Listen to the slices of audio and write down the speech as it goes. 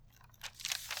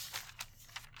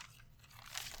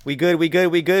We good, we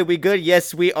good, we good, we good.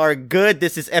 Yes, we are good.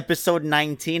 This is episode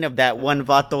 19 of that One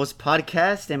Vatos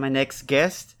podcast, and my next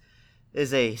guest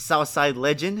is a Southside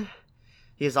legend.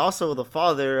 He is also the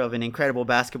father of an incredible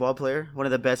basketball player, one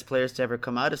of the best players to ever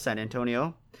come out of San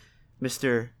Antonio,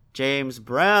 Mr. James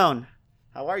Brown.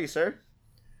 How are you, sir?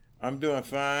 I'm doing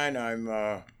fine.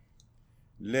 I'm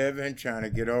living, trying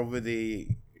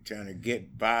to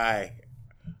get by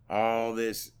all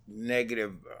this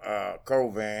negative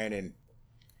COVID and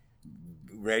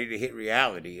ready to hit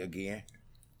reality again.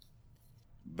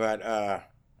 But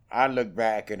I look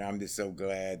back and I'm just so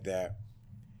glad that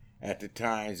at the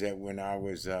times that when I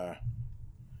was a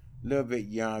little bit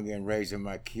young and raising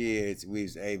my kids, we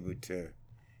was able to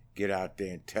get out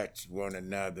there and touch one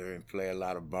another and play a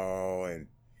lot of ball and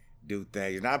do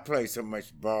things. And I play so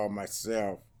much ball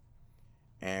myself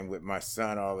and with my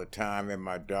son all the time and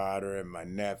my daughter and my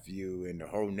nephew and the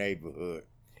whole neighborhood.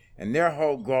 And their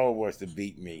whole goal was to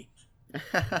beat me.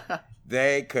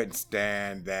 They couldn't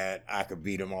stand that I could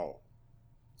beat them all.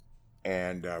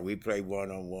 And we played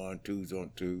 1-on-1,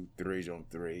 2s-on-2,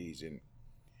 3s-on-3s. And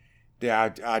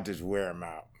I just wear them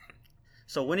out.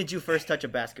 So when did you first touch a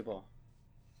basketball?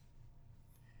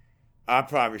 I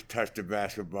probably touched the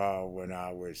basketball when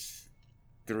I was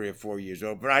 3 or 4 years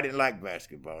old, but I didn't like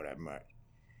basketball that much.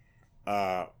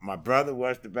 My brother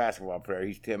was the basketball player.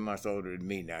 He's 10 months older than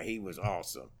me now. He was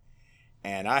awesome.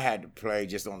 And I had to play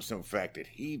just on the simple fact that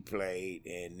he played,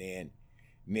 and then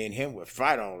me and him would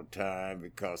fight all the time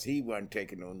because he wasn't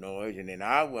taking no noise, and then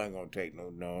I wasn't going to take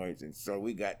no noise, and so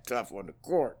we got tough on the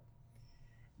court.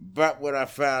 But what I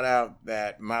found out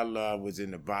that my love was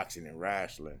in the boxing and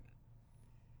wrestling,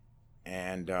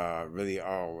 and really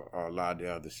a lot of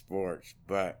the other sports.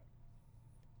 But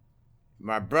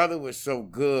my brother was so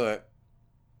good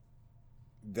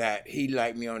that he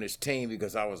liked me on his team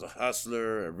because I was a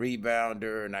hustler, a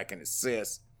rebounder, and I can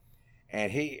assist.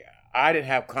 And I didn't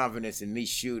have confidence in me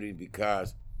shooting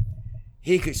because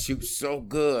he could shoot so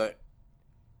good.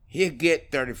 He'd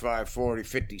get 35, 40,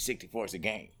 50, 60 points a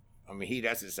game. I mean,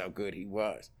 that's just how good he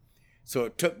was. So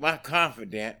it took my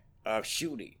confidence of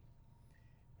shooting.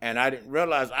 And I didn't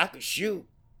realize I could shoot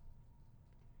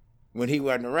when he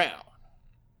wasn't around.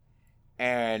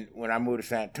 And when I moved to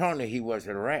San Antonio, he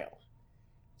wasn't around.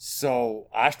 So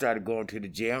I started going to the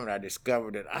gym, and I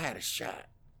discovered that I had a shot.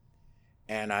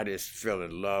 And I just fell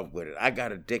in love with it. I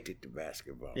got addicted to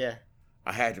basketball. Yeah.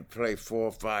 I had to play 4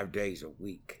 or 5 days a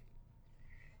week.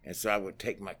 And so I would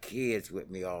take my kids with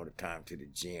me all the time to the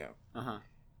gym. Uh-huh.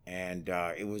 And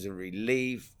it was a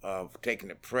relief of taking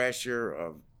the pressure,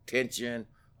 of tension,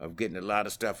 of getting a lot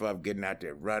of stuff up, getting out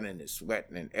there running and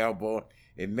sweating and elbowing.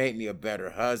 It made me a better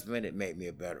husband. It made me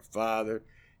a better father.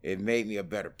 It made me a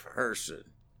better person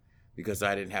because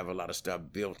I didn't have a lot of stuff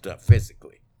built up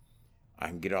physically. I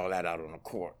can get all that out on the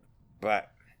court. But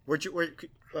Where'd you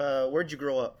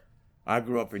grow up? I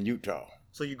grew up in Utah.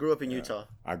 So you grew up in Utah.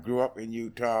 I grew up in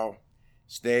Utah,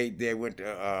 stayed there, went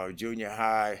to junior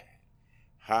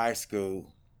high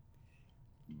school.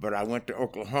 But I went to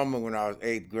Oklahoma when I was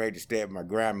 8th grade to stay with my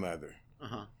grandmother.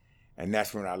 Uh-huh. And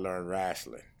that's when I learned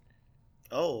wrestling.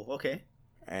 Oh, okay.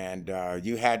 And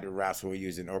you had to wrestle when you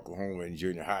was in Oklahoma in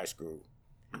junior high school.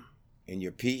 In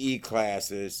your PE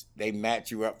classes, they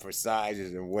match you up for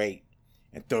sizes and weight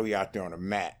and throw you out there on a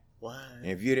mat. What?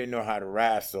 And if you didn't know how to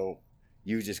wrestle,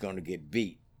 you were just going to get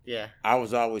beat. Yeah. I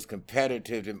was always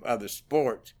competitive in other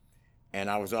sports, and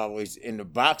I was always in the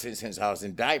boxing since I was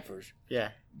in diapers.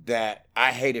 Yeah. That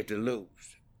I hated to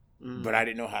lose, but I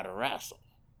didn't know how to wrestle.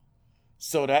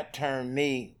 So that turned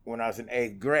me, when I was in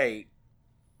 8th grade,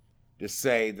 to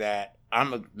say that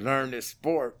I'm going to learn this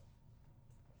sport.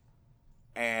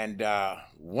 And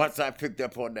once I picked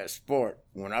up on that sport,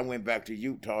 when I went back to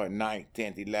Utah in 9th,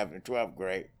 10th, 11th, and 12th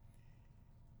grade,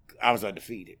 I was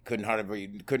undefeated. Couldn't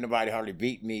nobody hardly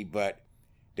beat me, but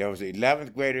there was an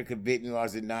 11th grader that could beat me when I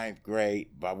was in 9th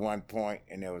grade by 1 point,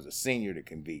 and there was a senior that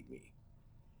can beat me.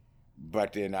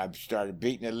 But then I started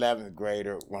beating the 11th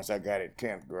grader once I got in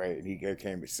 10th grade, and he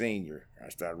became a senior. I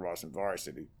started Rawson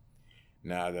Varsity.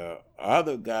 Now, the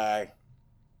other guy,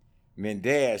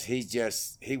 Mendez, he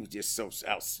was just so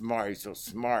outsmart. He's so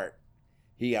smart.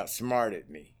 He outsmarted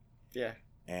me. Yeah.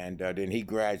 And then he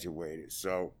graduated.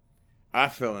 So I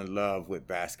fell in love with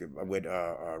basketball, with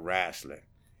wrestling.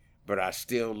 But I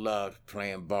still loved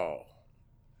playing ball.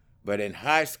 But in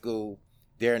high school,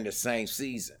 they're in the same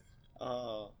season.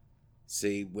 Oh.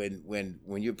 See, when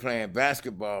you're playing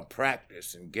basketball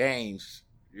practice and games,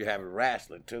 you're having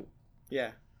wrestling too.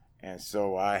 Yeah. And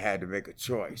so I had to make a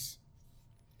choice.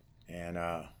 And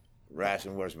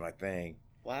wrestling was my thing.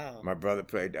 Wow. My brother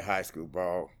played the high school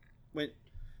ball.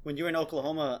 When you were in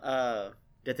Oklahoma,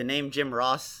 did the name Jim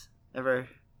Ross ever?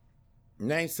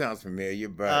 Name sounds familiar,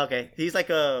 but Okay, he's like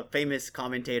a famous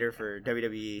commentator for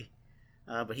WWE,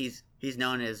 but he's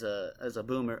known as a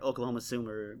boomer, Oklahoma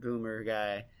boomer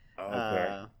guy.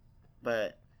 okay.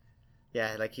 But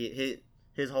yeah, like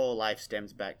his whole life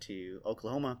stems back to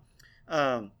Oklahoma.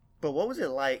 But what was it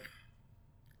like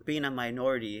being a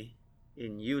minority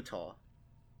in Utah?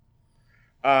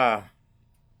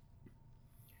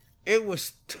 It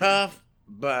was tough,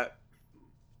 but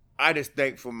I just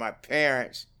think for my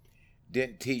parents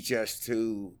didn't teach us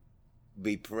to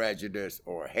be prejudiced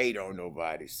or hate on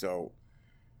nobody. So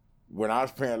when I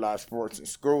was playing a lot of sports in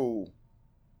school,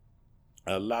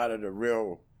 a lot of the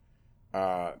real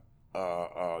the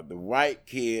white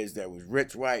kids that was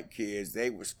rich white kids, they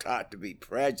was taught to be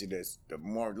prejudiced. A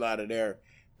lot of their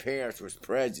parents was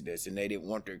prejudiced, and they didn't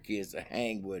want their kids to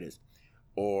hang with us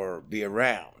or be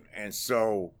around. And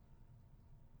so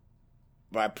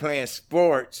by playing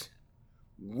sports,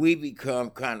 we become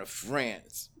kind of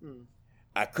friends. Mm.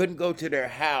 I couldn't go to their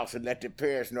house and let their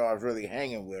parents know I was really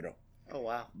hanging with them. Oh,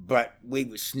 wow. But we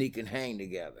would sneak and hang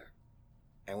together.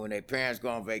 And when their parents go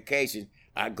on vacation,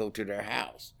 I'd go to their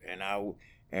house.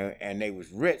 And they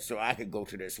was rich, so I could go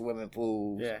to their swimming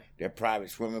pools, their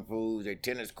private swimming pools, their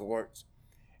tennis courts,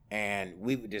 and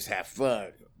we would just have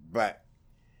fun. But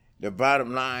the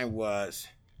bottom line was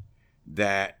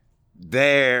that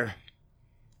they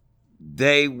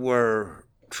were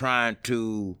trying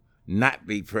to not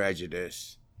be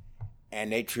prejudiced,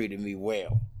 and they treated me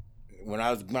well. When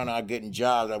I was going out getting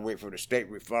jobs, I worked for the State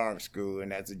Reform School,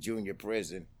 and that's a junior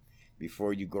prison.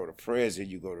 Before you go to prison,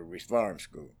 you go to reform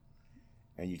school,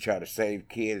 and you try to save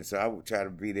kids. So I would try to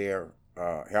be there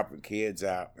helping kids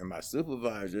out. And my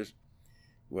supervisors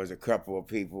was a couple of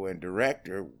people, and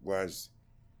director was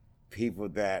people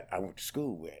that I went to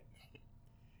school with.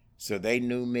 So they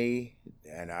knew me,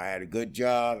 and I had a good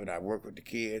job, and I worked with the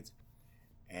kids,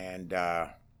 and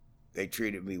they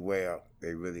treated me well.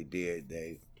 They really did.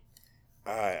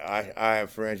 I am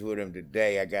friends with them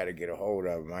today. I got to get a hold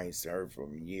of them. I ain't heard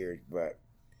from them in years, but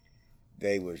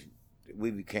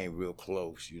we became real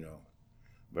close, you know.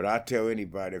 But I tell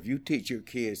anybody, if you teach your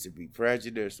kids to be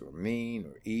prejudiced or mean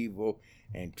or evil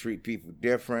and treat people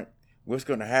different, what's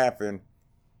going to happen?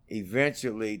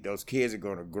 Eventually, those kids are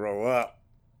going to grow up,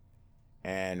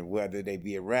 and whether they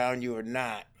be around you or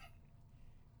not,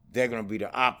 they're going to be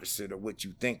the opposite of what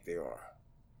you think they are.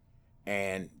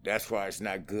 And that's why it's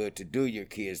not good to do your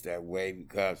kids that way,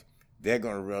 because they're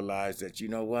going to realize that, you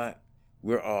know what,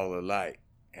 we're all alike.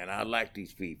 And I like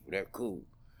these people. They're cool.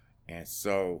 And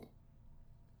so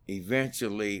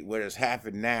eventually what has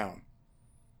happened now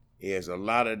is a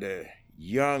lot of the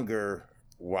younger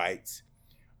whites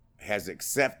has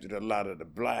accepted a lot of the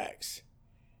blacks.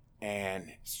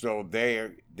 And so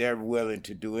they're willing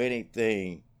to do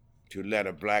anything to let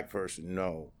a black person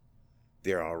know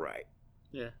they're all right.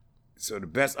 Yeah. So the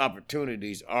best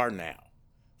opportunities are now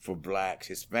for blacks,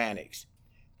 Hispanics,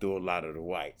 through a lot of the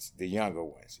whites, the younger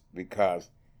ones, because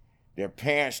their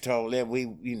parents told them we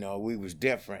was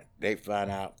different. They find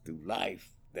out through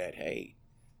life that, hey,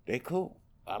 they cool.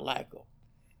 I like them.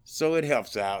 So it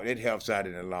helps out. It helps out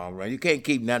in the long run. You can't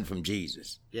keep nothing from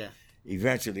Jesus. Yeah.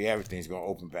 Eventually, everything's going to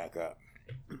open back up.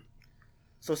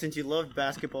 So since you loved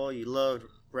basketball, you loved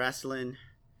wrestling,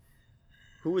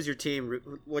 who was your team?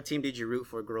 What team did you root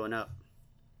for growing up,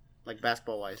 like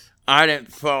basketball-wise? I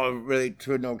didn't fall really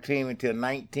to no team until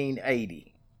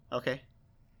 1980. Okay.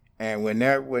 And when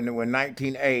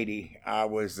 1980, I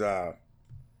was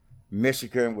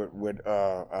Michigan with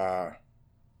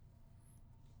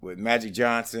Magic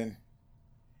Johnson,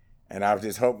 and I was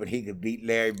just hoping he could beat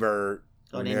Larry Bird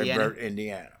in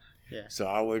Indiana. Yeah. So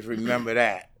I always remember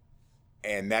that,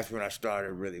 and that's when I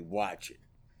started really watching.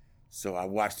 So I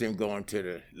watched them going to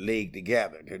the league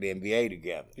together, to the NBA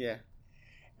together. Yeah.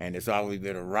 And it's always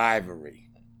been a rivalry.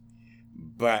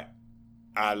 But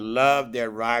I love their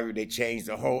rivalry. They changed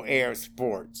the whole air of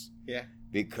sports. Yeah.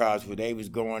 Because when they was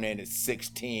going in at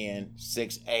 6'10",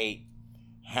 6'8",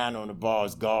 handling the ball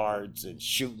as guards and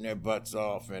shooting their butts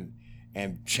off and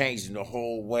changing the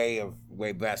whole way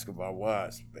basketball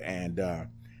was. And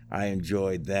I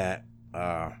enjoyed that.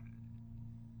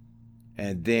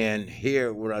 And then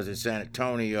here, when I was in San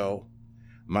Antonio,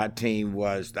 my team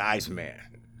was the Iceman.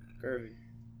 Kirby.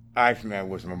 Iceman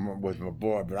was my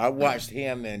boy, but I watched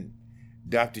him and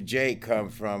Dr. J come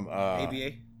from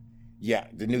ABA. Yeah,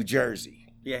 the New Jersey.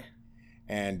 Yeah.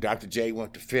 And Dr. J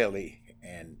went to Philly,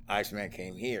 and Iceman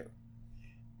came here,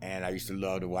 and I used to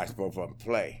love to watch both of them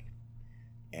play.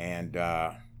 And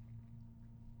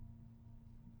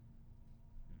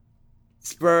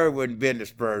Spurs wouldn't been the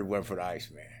Spurs, went for the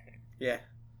Iceman. Yeah.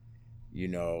 you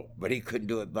know, but he couldn't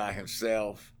do it by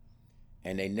himself.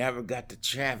 And they never got the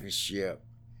championship.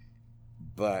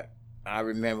 But I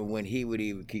remember when he would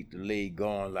even keep the league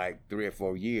going like 3 or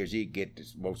 4 years, he'd get the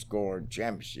most scoring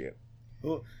championship.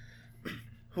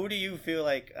 Who do you feel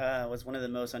like was one of the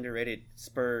most underrated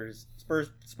Spurs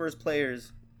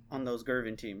players on those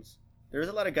Gervin teams? There's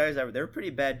a lot of guys that were pretty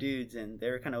bad dudes, and they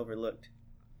were kind of overlooked.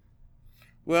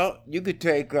 Well, you could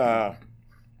take back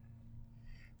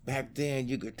then.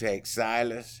 You could take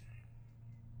Silas,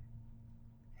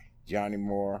 Johnny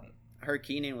Moore. I heard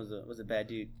Keenan was a bad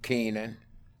dude. Keenan.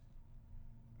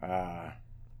 You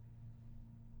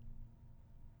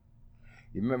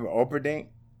remember Operdink?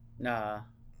 Nah.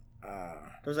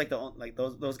 Those like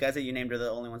those guys that you named are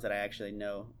the only ones that I actually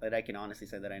know, that I can honestly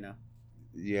say that I know.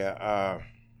 Yeah.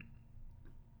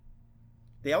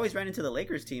 They always ran into the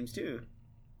Lakers teams too.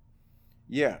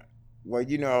 Yeah. Well,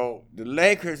 you know, the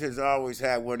Lakers has always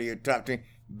had one of your top teams.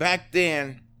 Back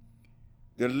then,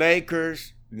 the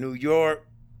Lakers, New York,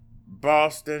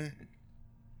 Boston,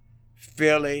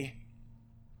 Philly,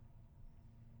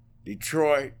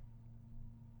 Detroit.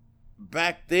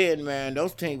 Back then, man,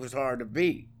 those teams was hard to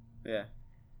beat. Yeah.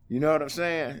 You know what I'm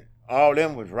saying? All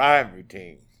them was rivalry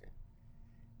teams.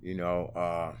 You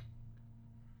know,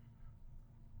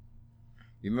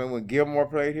 you remember when Gilmore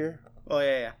played here? Oh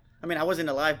yeah. I mean, I wasn't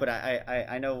alive, but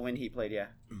I know when he played. Yeah.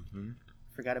 Mm-hmm.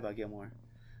 Forgot about Gilmore.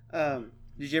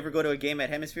 Did you ever go to a game at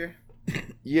Hemisphere?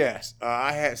 Yes,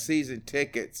 I had season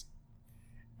tickets,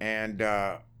 and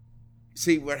how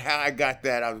I got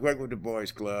that. I was working with the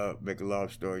boys club. Make a long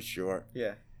story short.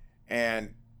 Yeah.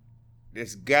 And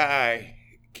this guy,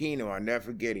 Keno, I'll never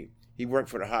forget him. He worked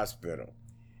for the hospital,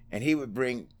 and he would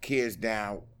bring kids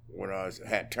down when I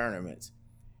had tournaments,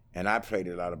 and I played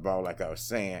a lot of ball, like I was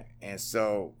saying. And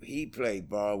so he played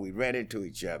ball. We ran into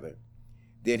each other.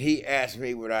 Then he asked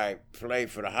me would I play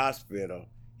for the hospital.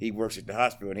 He works at the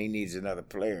hospital, and he needs another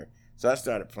player. So I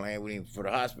started playing with him for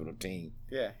the hospital team.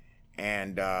 Yeah.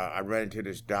 And I ran into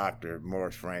this doctor,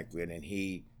 Morris Franklin, and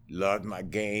he loved my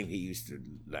game. He used to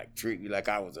like treat me like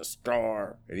I was a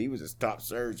star, and he was a top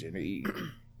surgeon.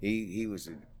 He was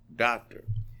a doctor.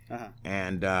 Uh-huh.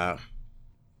 And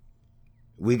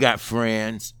we got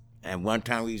friends. And one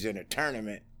time we was in a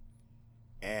tournament,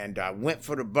 and I went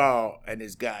for the ball, and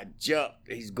this guy jumped.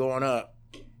 He's going up,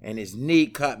 and his knee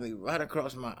caught me right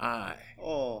across my eye.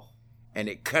 Oh. And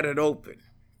it cut it open.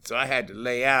 So I had to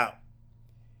lay out.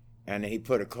 And then he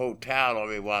put a cold towel on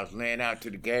me while I was laying out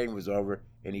till the game was over.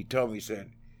 And he told me,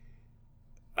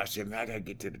 I said, man, I got to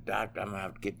get to the doctor. I'm going to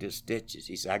have to get this stitches.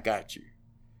 He said, I got you.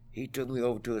 He took me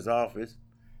over to his office,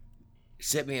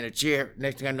 set me in a chair.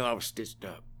 Next thing I know, I was stitched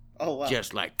up. Oh, wow.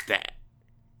 Just like that.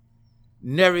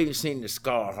 Never even seen the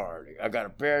scar hardly. I got a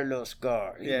bare little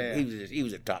scar. Yeah. He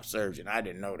was a top surgeon. I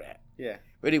didn't know that. Yeah.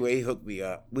 But anyway, he hooked me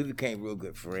up. We became real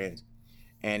good friends.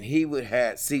 And he would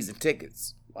have season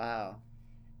tickets. Wow.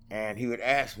 And he would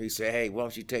ask me, say, hey, why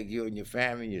don't you take you and your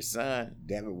family and your son?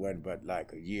 Devin wasn't but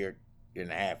like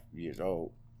 1.5 years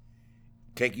old.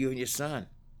 Take you and your son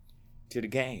to the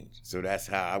games. So that's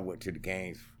how I went to the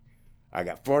games. I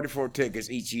got 44 tickets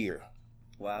each year.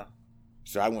 Wow.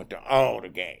 So I went to all the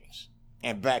games.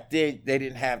 And back then, they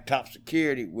didn't have top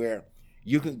security where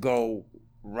you can go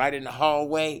right in the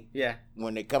hallway. Yeah.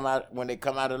 When they come out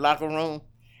of the locker room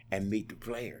and meet the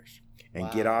players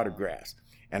and get autographs.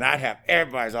 And I'd have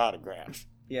everybody's autographs.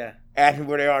 Yeah. Ask me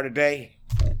where they are today.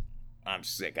 I'm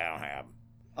sick. I don't have them.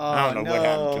 Oh, I don't know what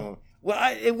happened to them.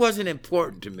 Well, it wasn't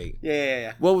important to me.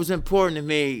 Yeah. What was important to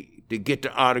me to get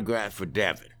the autograph for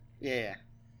Devin. Yeah.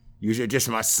 You said, just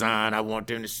my son. I want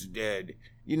them to,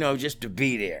 just to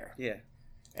be there. Yeah.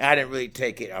 I didn't really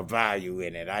take a value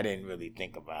in it. I didn't really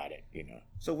think about it,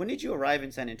 So when did you arrive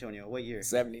in San Antonio? What year?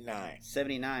 79.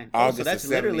 79. August so that's of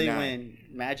literally 79.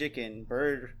 when Magic and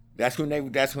Bird. That's when they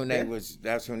was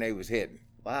hitting.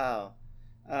 Wow.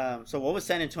 So what was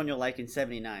San Antonio like in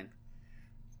 79?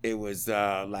 It was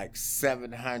like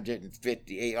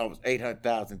 758, almost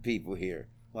 800,000 people here.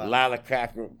 Wow. Lila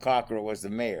Cockrell was the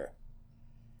mayor.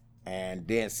 And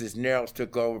then Cisneros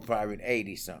took over probably in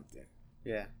 80 something.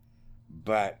 Yeah.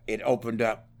 But it opened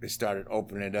up. It started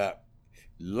opening up.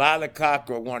 Lila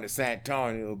Cockrell wanted San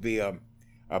Antonio to be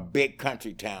a big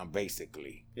country town,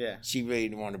 basically. Yeah. She really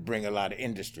didn't want to bring a lot of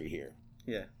industry here.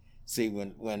 Yeah. See,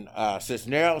 when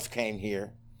Cisneros came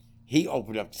here, he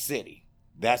opened up the city.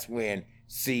 That's when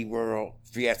SeaWorld,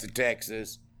 Fiesta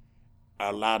Texas,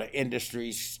 a lot of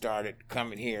industries started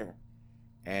coming here,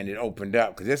 and it opened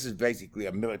up because this is basically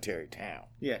a military town.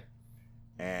 Yeah.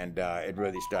 And it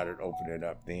really started opening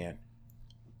up then.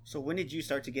 So when did you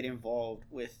start to get involved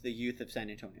with the youth of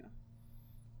San Antonio?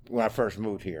 When I first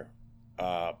moved here,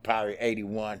 probably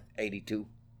 81, 82.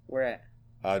 Where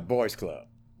at? Boys Club.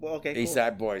 Well, okay, cool.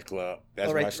 Eastside Boys Club.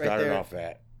 That's where I started off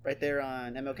at. Right there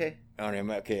on MLK? On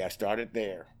MLK. I started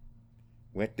there.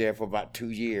 Went there for about 2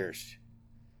 years.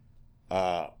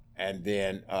 And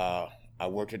then I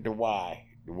worked at the Y,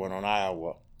 the one on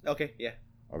Iowa. Okay, yeah.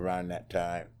 Around that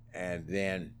time. And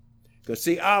then, because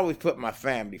see, I always put my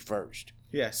family first.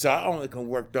 Yeah. So I only can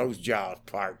work those jobs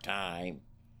part-time.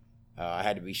 I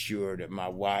had to be sure that my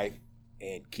wife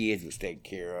and kids was taken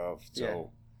care of.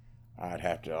 So I'd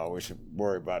have to always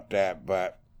worry about that.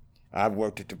 But I've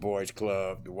worked at the Boys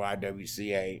Club, the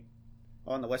YWCA.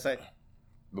 On the west side?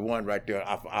 The one right there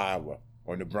off of Iowa,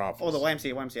 on the Bronfels. Oh, the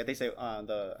YMCA. I think say I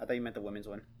thought you meant the women's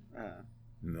one.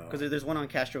 No. Because there's one on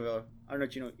Castroville. I don't know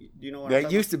if you know. Do you know what There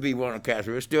used to be one on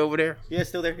Castroville. It's still over there? Yeah, it's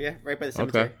still there. Yeah, right by the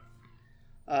cemetery.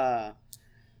 Okay.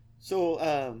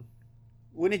 So,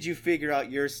 when did you figure out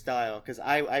your style? Because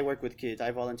I work with kids.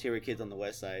 I volunteer with kids on the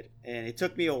west side. And it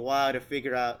took me a while to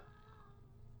figure out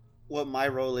what my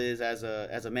role is as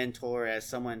a mentor, as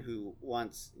someone who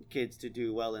wants kids to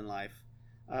do well in life.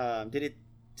 Did it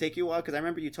take you a while? Because I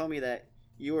remember you told me that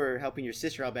you were helping your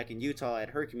sister out back in Utah at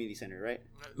her community center, right?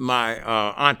 My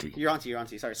auntie. Your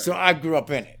auntie. Sorry. So I grew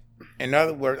up in it. In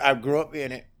other words, I grew up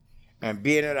in it. And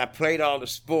being that I played all the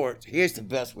sports, here's the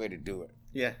best way to do it.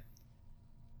 Yeah.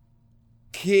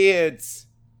 Kids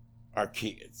are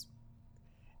kids.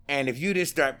 And if you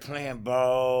just start playing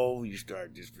ball, you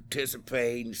start just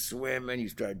participating, swimming, you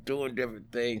start doing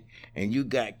different things, and you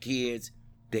got kids,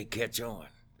 they catch on.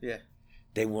 Yeah.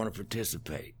 They want to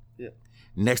participate. Yeah.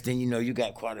 Next thing you know, you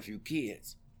got quite a few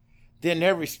kids. Then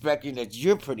they're respecting that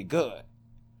you're pretty good.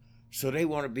 So they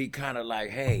want to be kind of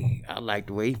like, hey, I like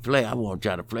the way he play. I want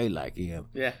y'all to play like him.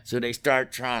 Yeah. So they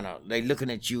start they looking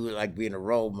at you like being a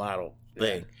role model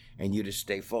thing, and you just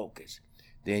stay focused.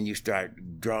 Then you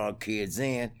start drawing kids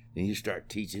in, then you start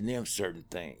teaching them certain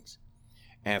things.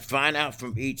 And find out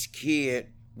from each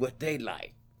kid what they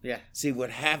like. Yeah. See, what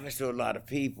happens to a lot of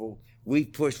people, we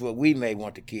push what we may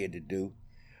want the kid to do,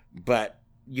 but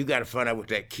you got to find out what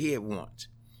that kid wants.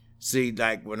 See,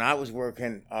 like when I was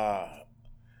working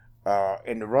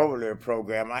in the Rover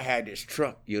program, I had this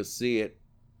truck. You'll see it,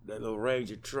 that little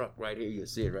Ranger truck right here. You'll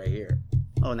see it right here.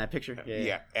 Oh, in that picture?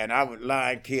 Yeah. And I would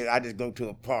line kids. I just go to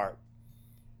a park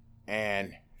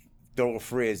and throw a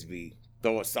frisbee,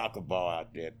 throw a soccer ball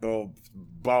out there, throw a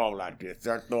ball out there,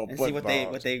 start throwing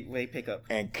footballs. See what they pick up.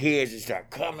 And kids just start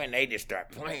coming. They just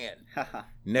start playing.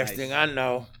 Next thing I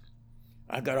know,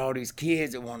 I got all these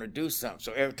kids that want to do something.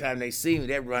 So every time they see me,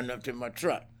 they run up to my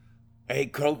truck. Hey,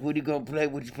 coach, what you gonna play?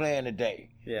 What you playing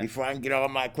today? Yeah. Before I can get all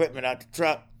my equipment out the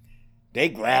truck, they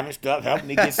grabbing stuff, helping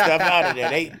me get stuff out of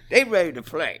there. They ready to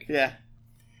play. Yeah.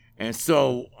 And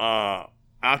so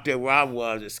out there where I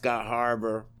was at Scott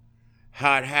Harbor,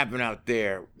 how it happened out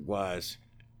there was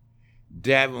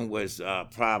Devin was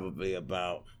probably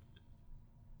about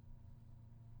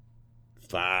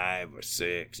 5 or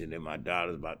 6, and then my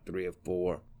daughter's about 3 or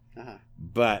 4. Uh-huh.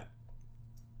 But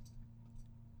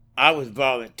I was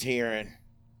volunteering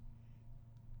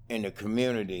in the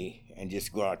community and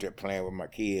just go out there playing with my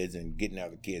kids and getting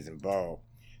other kids involved.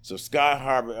 So Scott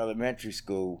Harbor Elementary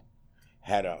School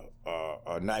had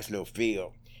a nice little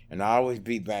field, and I always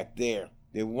be back there.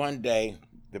 Then one day,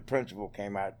 the principal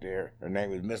came out there. Her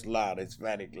name was Miss Lotta,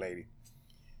 Hispanic lady.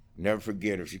 Never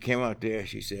forget her. She came out there.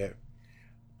 She said,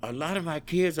 "A lot of my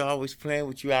kids are always playing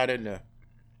with you out in the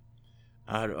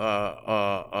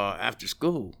after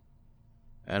school."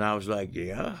 And I was like,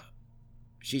 "Yeah."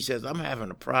 She says, "I'm having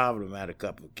a problem at a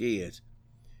couple of kids,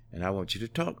 and I want you to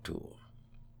talk to them.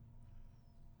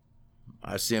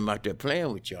 I see them out there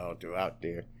playing with y'all out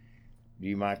there. Do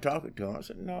you mind talking to them?" I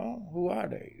said, "No, who are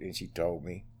they?" And she told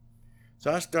me.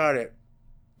 So I started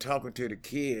talking to the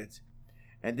kids,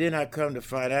 and then I come to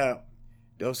find out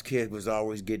those kids was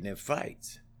always getting in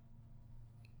fights.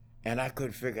 And I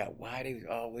couldn't figure out why they was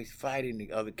always fighting,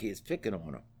 the other kids picking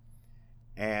on them.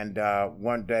 And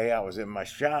one day I was in my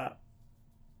shop,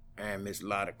 and Miss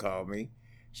Lotta called me.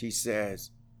 She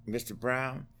says, "Mr.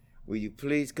 Brown, will you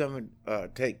please come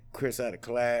and take Chris out of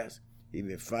class? He's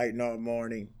been fighting all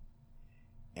morning,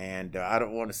 and I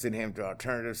don't want to send him to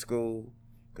alternative school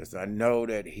because I know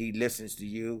that he listens to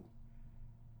you.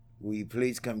 Will you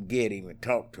please come get him and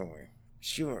talk to him?"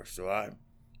 Sure. So I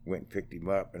went and picked him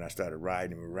up, and I started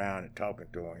riding him around and talking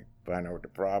to him, finding out what the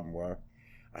problem was.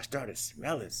 I started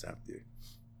smelling something.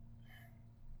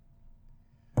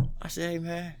 I said, "Hey,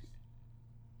 man,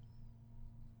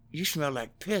 you smell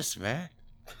like piss, man.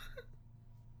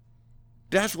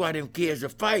 That's why them kids are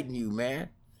fighting you, man.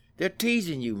 They're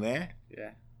teasing you, man.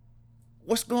 Yeah.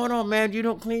 What's going on, man? You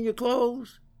don't clean your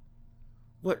clothes?"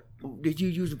 what, did you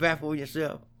use the bathroom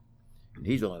yourself? And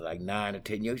he's only like 9 or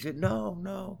 10 years. He said,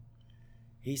 no.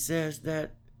 He says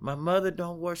that my mother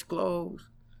don't wash clothes,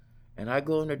 and I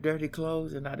go in the dirty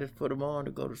clothes, and I just put them on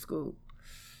to go to school.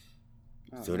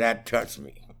 Oh, so that touched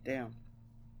me. Damn.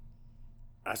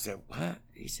 I said, what?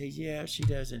 He said, yeah, she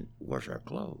doesn't wash her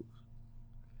clothes.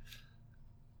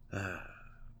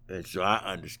 And so I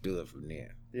understood from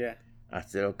there. Yeah. I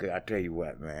said, okay, I tell you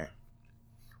what, man.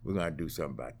 We're going to do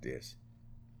something about this.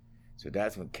 So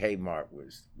that's when Kmart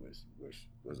was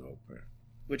open.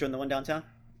 Which one, the one downtown?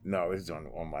 No, it's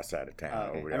on my side of town.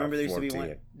 Okay. Over I there. remember there used to be one.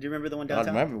 Do you remember the one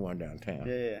downtown? I remember one downtown.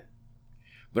 Yeah.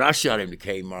 But I shot him to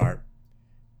Kmart,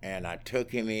 and I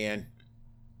took him in,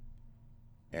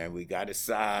 and we got his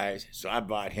size. So I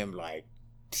bought him like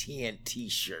 10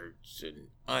 T-shirts and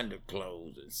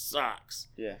underclothes and socks.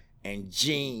 Yeah. And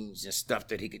jeans and stuff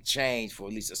that he could change for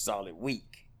at least a solid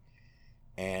week.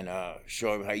 And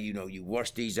show him how, you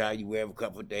wash these out, you wear them a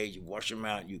couple of days, you wash them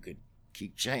out, you could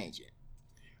keep changing.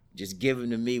 Just give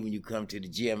them to me when you come to the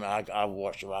gym, and I'll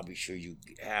wash them. I'll be sure you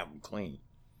have them clean.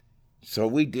 So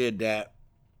we did that,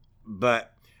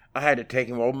 but I had to take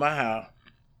him over my house.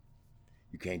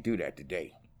 You can't do that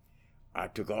today. I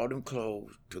took all them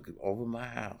clothes, took him over my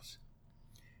house.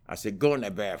 I said, go in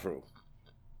that bathroom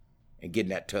and get in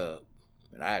that tub.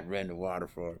 And I had ran the water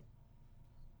for him.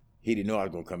 He didn't know I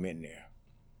was going to come in there.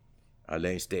 I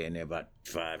lay staying there about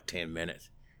 5-10 minutes.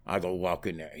 I go walk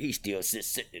in there. He still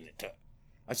sitting in the tub.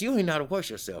 I said, you ain't know how to wash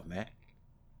yourself, man.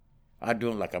 I do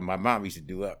him like my mom used to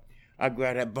do up. I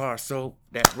grab that bar of soap,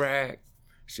 that rag.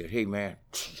 I said, hey, man,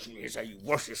 here's how you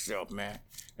wash yourself, man.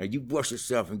 Now you wash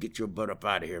yourself and get your butt up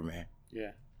out of here, man.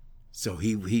 Yeah. So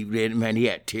he read, man, he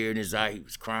had tears in his eye. He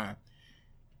was crying.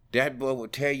 That boy will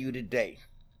tell you today,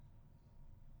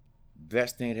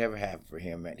 best thing that ever happened for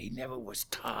him, man. He never was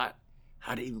taught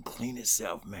how to even clean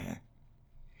himself, man.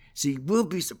 See, we'll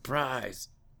be surprised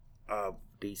of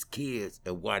these kids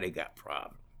and why they got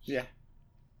problems. Yeah.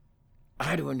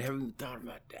 I never even thought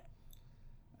about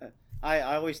that.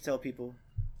 I always tell people,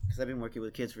 because I've been working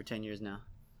with kids for 10 years now,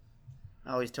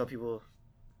 I always tell people,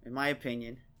 in my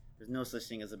opinion, there's no such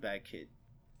thing as a bad kid.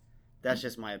 That's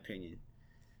just my opinion.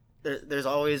 There's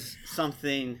always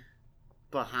something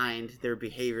behind their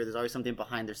behavior. There's always something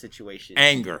behind their situation.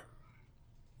 Anger.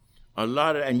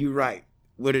 And you're right.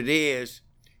 What it is,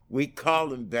 we call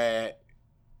them bad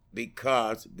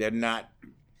because they're not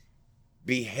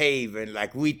behaving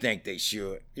like we think they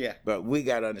should. Yeah. But we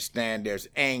got to understand there's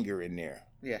anger in there.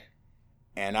 Yeah.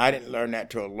 And I didn't learn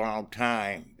that till a long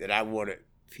time, that I wanted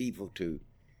people to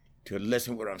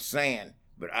listen to what I'm saying,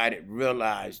 but I didn't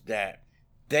realize that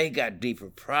they got deeper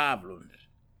problems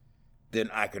than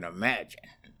I can imagine.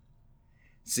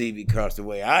 See, because the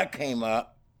way I came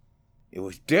up, it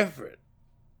was different.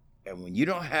 And when you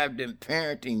don't have them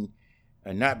parenting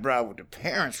and not brought with the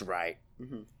parents right,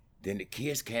 mm-hmm. then the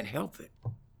kids can't help it.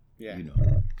 Yeah.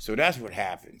 So that's what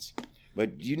happens.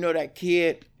 But that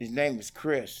kid, his name was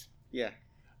Chris. Yeah.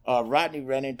 Rodney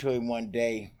ran into him one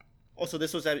day. Oh, so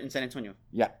this was in San Antonio?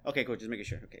 Yeah. Okay, cool. Just making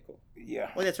sure. Okay, cool. Yeah.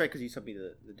 Oh, that's right, because you told me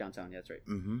the downtown. Yeah, that's right.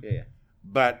 Mm-hmm. Yeah.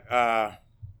 But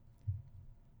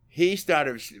he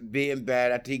started being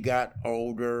bad after he got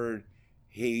older.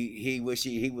 He wished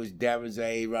he was Devin's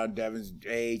age, around Devin's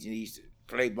age, and he used to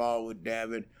play ball with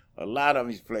Devin. A lot of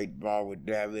them used to play ball with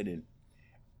Devin, and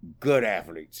good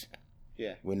athletes.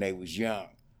 Yeah. When they was young.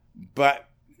 But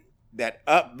that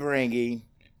upbringing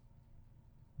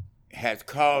has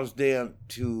caused them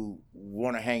to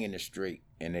want to hang in the street,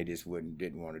 and they just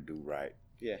didn't want to do right.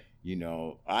 Yeah.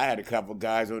 I had a couple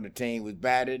guys on the team was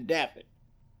bad and Devin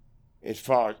as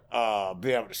far as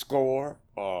being able to score,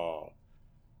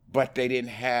 but they didn't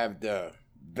have the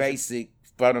basic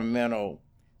fundamental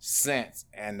sense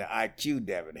and the IQ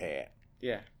Devin had.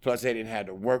 Yeah. Plus, they didn't have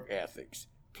the work ethics.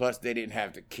 Plus, they didn't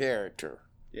have the character.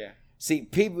 Yeah. See,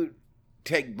 people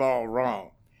take ball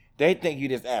wrong. They think you're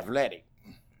just athletic.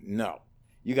 No.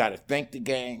 You got to think the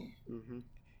game. Mm-hmm.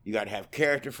 You got to have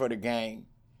character for the game.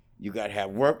 You got to have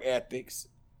work ethics.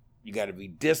 You got to be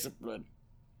disciplined.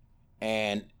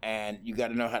 And you got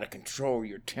to know how to control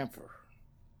your temper.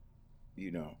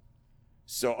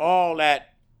 So all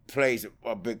that plays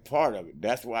a big part of it.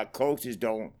 That's why coaches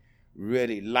don't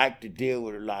really like to deal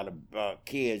with a lot of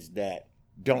kids that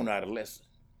don't know how to listen,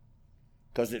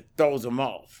 because it throws them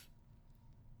off.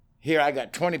 Here I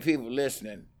got 20 people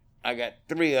listening. I got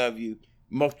 3 of you,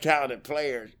 most talented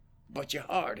players, but you're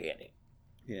hard-headed.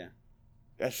 Yeah.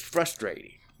 That's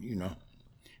frustrating,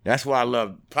 That's why I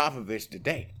love Popovich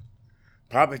today.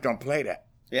 Popovich don't play that.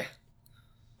 Yeah.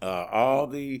 All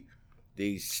the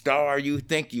star you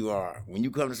think you are, when you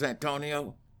come to San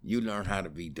Antonio, you learn how to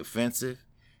be defensive.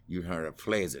 You learn to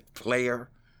play as a player,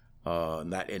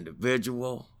 not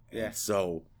individual. Yeah. And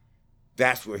so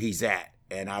that's where he's at.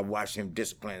 And I watch him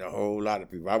discipline a whole lot of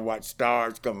people. I watch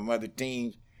stars come from other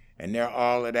teams, and they're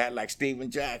all of that, like Steven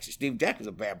Jackson. Steven Jackson's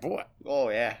a bad boy. Oh,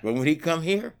 yeah. But when he come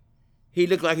here, he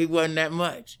looked like he wasn't that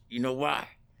much. You know why?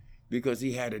 Because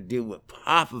he had to do what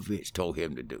Popovich told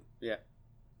him to do. Yeah.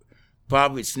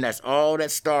 Popovich snatched all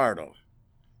that stardom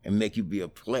and make you be a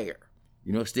player.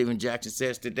 You know what Steven Jackson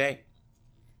says today?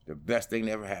 The best thing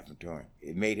that ever happened to him.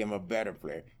 It made him a better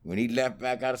player. When he left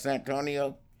back out of San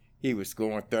Antonio, he was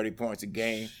scoring 30 points a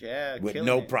game with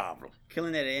no problem.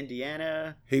 Killing it at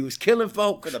Indiana. He was killing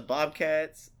folks. For the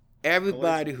Bobcats.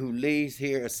 Everybody who leaves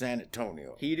here at San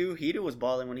Antonio. Hedo was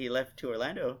balling when he left to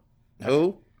Orlando.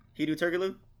 Who? Hedo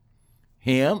Turkoglu.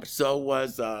 Him. So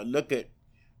was look at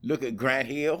Grant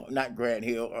Hill, not Grant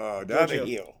Hill. The other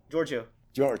Hill. George Hill.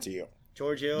 George Hill.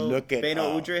 Look at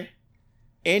Beno Udrih.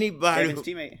 Anybody. Devin's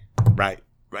teammate. Right.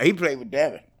 He played with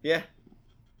Devin. Yeah.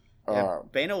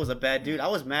 Beno was a bad dude. I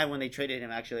was mad when they traded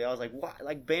him, actually. I was like, why?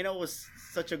 Like, Beno was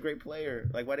such a great player.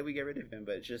 Like, why did we get rid of him?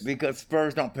 But it's just... Because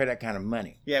Spurs don't pay that kind of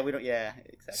money. Yeah, we don't... Yeah,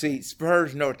 exactly. See,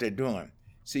 Spurs know what they're doing.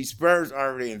 See, Spurs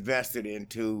already invested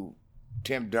into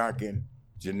Tim Duncan,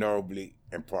 Ginobili,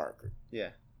 and Parker.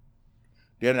 Yeah.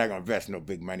 They're not going to invest no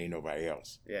big money in nobody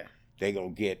else. Yeah. They're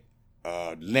going to get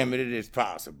limited as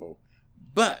possible.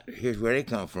 But here's where they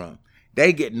come from.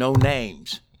 They get no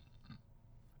names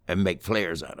and make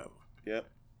players out of them. Yep.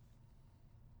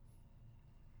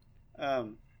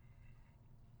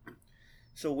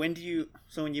 So when you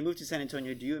move to San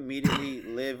Antonio, do you immediately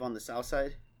live on the south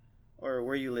side, or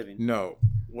where are you living? No.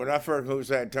 When I first moved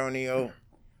to San Antonio,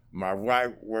 my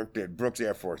wife worked at Brooks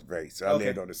Air Force Base. So I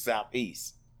lived on the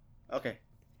southeast. Okay.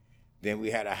 Then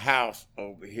we had a house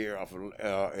over here off of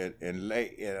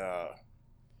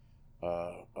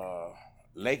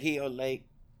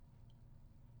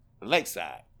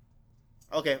Lakeside.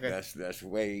 Okay. That's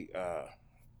way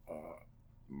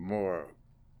more.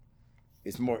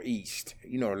 It's more east.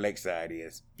 You know where Lakeside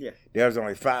is. Yeah. There was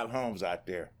only 5 homes out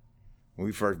there when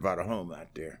we first bought a home out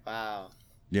there. Wow.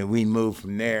 Then we moved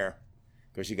from there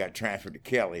because she got transferred to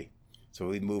Kelly. So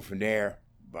we moved from there,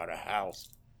 bought a house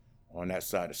on that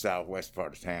side, the southwest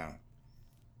part of town.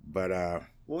 But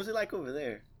what was it like over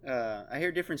there? I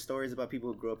hear different stories about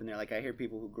people who grew up in there. Like, I hear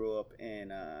people who grew up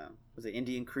in was it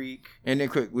Indian Creek? Indian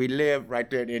Creek. We lived right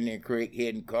there at Indian Creek,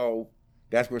 Hidden Cove.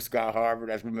 That's where Sky Harbor.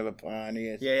 That's where Miller Pond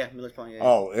is. Yeah, Miller's Pond. Yeah.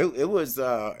 Oh, it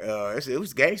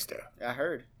was gangster. I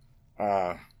heard.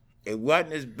 It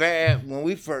wasn't as bad when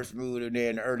we first moved in there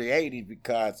in the early '80s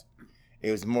because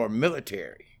it was more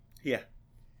military. Yeah.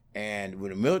 And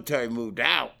when the military moved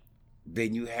out,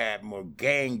 then you had more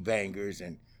gangbangers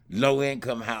and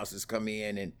low-income houses come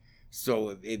in, and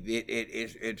so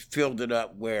it filled it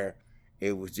up where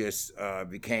it was just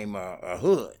became a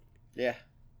hood. Yeah.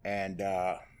 And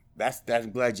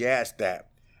I'm glad you asked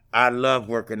that. I love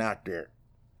working out there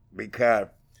because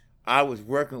I was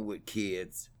working with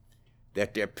kids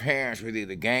that their parents were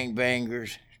either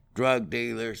gangbangers, drug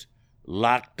dealers,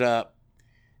 locked up.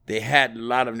 They had a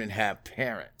lot of them didn't have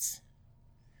parents.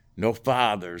 No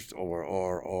fathers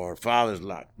or fathers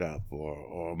locked up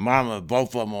or mama,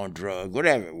 both of them on drugs,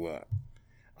 whatever it was.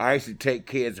 I used to take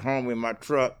kids home in my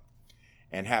truck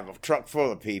and have a truck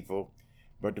full of people,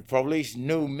 but the police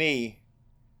knew me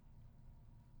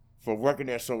for working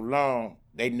there so long.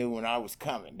 They knew when I was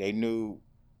coming. They knew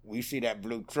we see that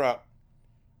blue truck,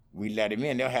 we let him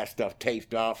in. They'll have stuff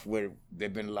taped off where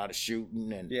there's been a lot of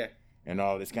shooting and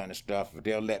all this kind of stuff, but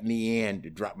they'll let me in to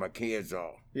drop my kids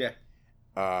off. Yeah.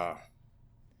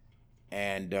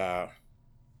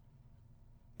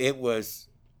 It was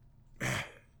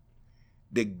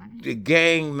the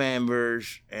gang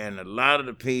members and a lot of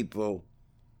the people,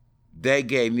 they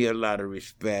gave me a lot of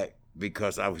respect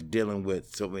because I was dealing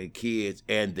with so many kids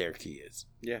and their kids.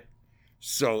 Yeah.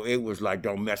 So it was like,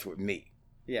 don't mess with me.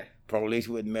 Yeah. Police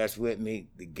wouldn't mess with me.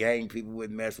 The gang people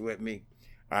wouldn't mess with me.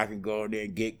 I can go in there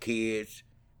and get kids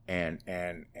and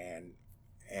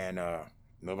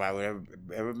nobody would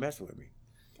ever mess with me.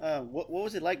 What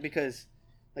was it like? Because,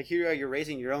 like, here you're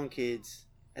raising your own kids,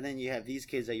 and then you have these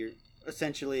kids that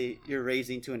you're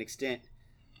raising to an extent.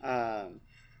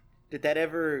 Did that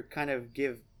ever kind of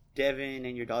give Devin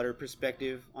and your daughter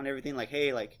perspective on everything? Like,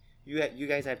 hey, like you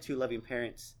guys have 2 loving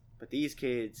parents, but these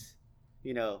kids,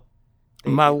 you know.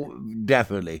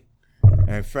 Definitely.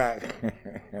 In fact,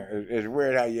 it's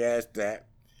weird how you asked that.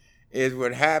 Is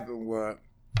what happened was,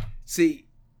 see,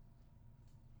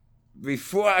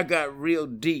 before I got real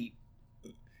deep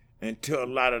into a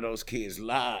lot of those kids'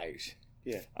 lives,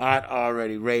 I'd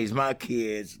already raised my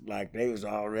kids like they was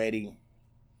already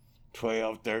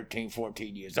 12, 13,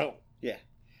 14 years old. Yeah.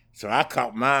 So I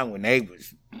caught mine when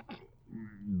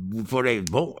before they was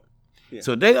born. Yeah.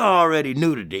 So they already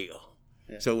knew the deal.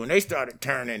 Yeah. So when they started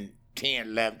turning 10,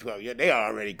 11, 12 years, they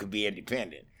already could be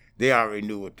independent. They already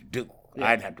knew what to do. Yeah.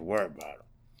 I didn't have to worry about them.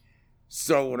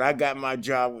 So when I got my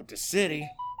job with the city,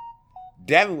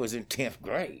 Devin was in 10th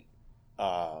grade.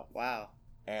 Wow.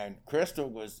 And Crystal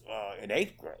was in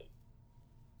 8th grade.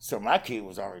 So my kid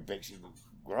was already basically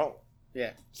grown.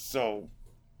 Yeah. So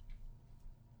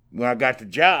when I got the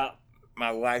job,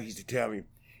 my wife used to tell me,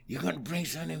 "You're going to bring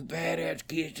some of them badass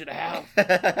kids to the house?"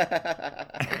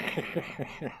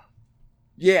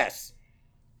 Yes.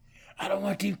 "I don't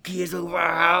want these kids over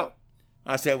our house."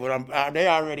 I said, "Well, they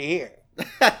already here."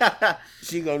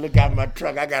 She go look out my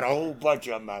truck. I got a whole bunch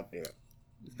of them out there.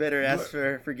 It's better ask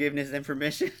for forgiveness than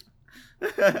permission.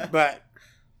 But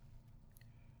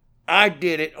I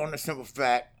did it on the simple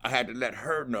fact I had to let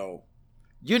her know,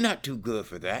 you're not too good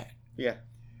for that. Yeah.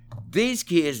 These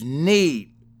kids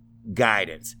need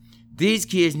guidance. These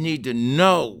kids need to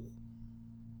know.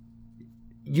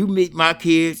 You meet my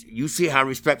kids, you see how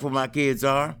respectful my kids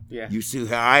are. Yeah. You see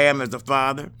how I am as a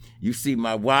father. You see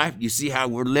my wife. You see how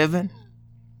we're living.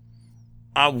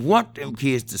 I want them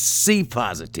kids to see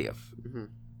positive. Mm-hmm.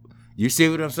 You see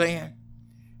what I'm saying?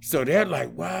 So they're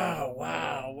like, wow,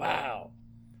 wow, wow.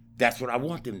 That's what I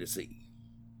want them to see.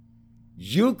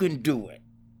 You can do it.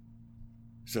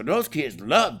 So those kids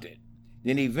loved it.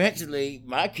 Then eventually,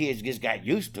 my kids just got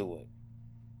used to it.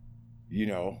 You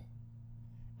know,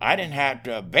 I didn't have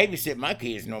to babysit my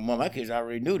kids no more. My kids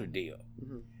already knew the deal.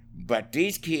 Mm-hmm. But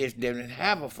these kids didn't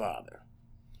have a father.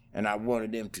 And I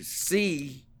wanted them to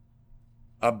see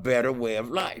a better way of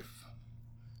life.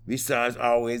 Besides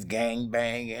always gang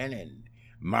banging and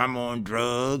mama on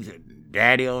drugs and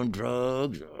daddy on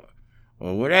drugs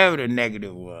or whatever the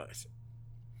negative was.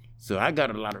 So I got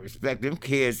a lot of respect. Them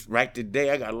kids right today,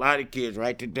 I got a lot of kids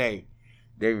right today.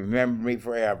 They remember me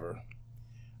forever.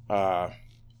 Mr.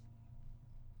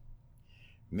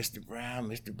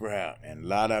 Brown. And a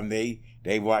lot of them,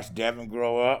 they watched Devin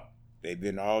grow up. They've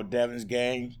been to all Devin's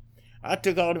games. I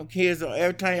took all them kids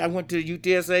every time I went to the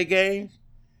UTSA games,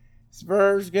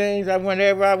 Spurs games, I went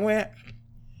everywhere I went.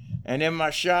 And in my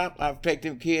shop, I'd take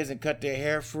them kids and cut their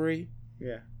hair free.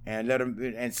 Yeah. And let them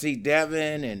and see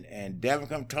Devin and Devin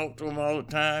come talk to them all the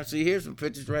time. See, here's some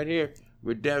pictures right here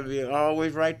with Devin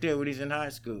always right there when he's in high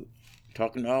school,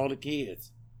 talking to all the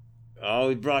kids. I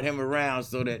always brought him around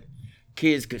so that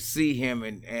kids could see him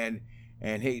and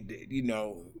he, you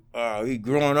know, he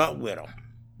growing up with them.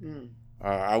 Mm.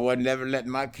 I wasn't ever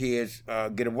letting my kids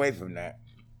get away from that.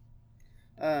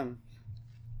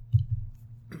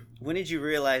 When did you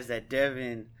realize that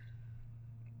Devin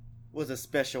was a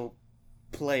special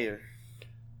player?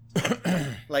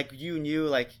 Like you knew,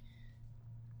 like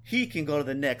he can go to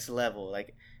the next level.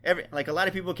 Like a lot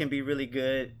of people can be really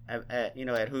good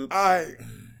at hoops.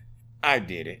 I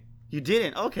did it. You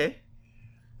didn't? Okay.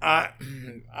 I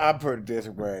put it this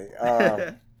way.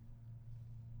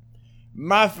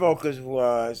 My focus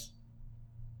was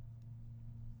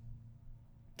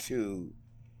to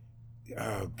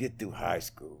get through high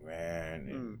school,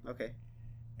 man. Okay.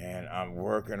 And I'm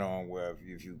working on where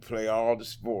if you play all the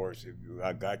sports,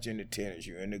 I got you into tennis,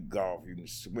 you're into golf, you can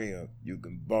swim, you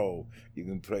can bowl, you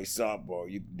can play softball,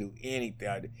 you can do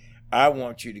anything. I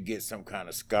want you to get some kind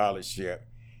of scholarship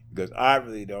because I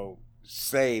really don't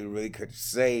could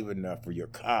save enough for your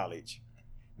college.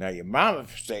 Now your mama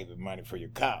saving money for your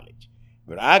college,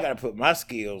 but I got to put my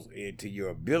skills into your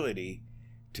ability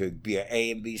to be an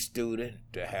A and B student,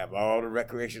 to have all the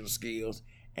recreational skills,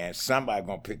 and somebody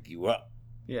gonna pick you up.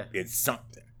 Yeah, it's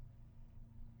something,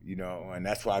 you know, and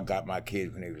that's why I got my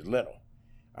kids when they was little.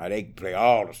 They could play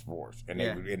all the sports, and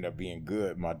they would end up being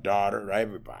good. My daughter,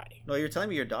 everybody. No, you're telling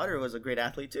me your daughter was a great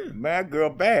athlete too. Man, that girl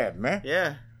bad, man.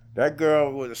 Yeah. That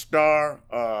girl was a star,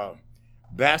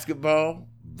 basketball,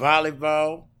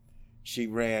 volleyball. She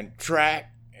ran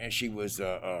track, and she was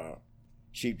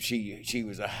she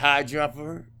was a high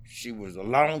jumper. She was a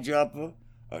long jumper,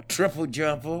 a triple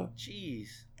jumper. Jeez.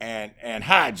 And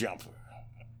high jumper,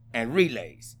 and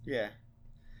relays. Yeah.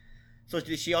 So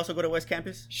did she also go to West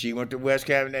Campus? She went to West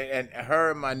Campus, and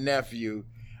her and my nephew,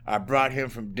 I brought him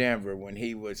from Denver when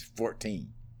he was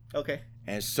 14. Okay.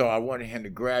 And so I wanted him to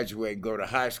graduate and go to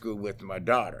high school with my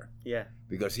daughter. Yeah.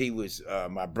 Because he was,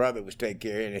 my brother was taking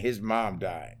care of him, and his mom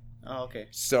died. Oh, okay.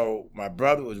 So my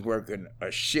brother was working a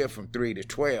shift from 3 to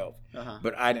 12.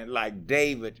 But I didn't like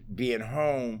David being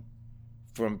home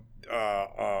from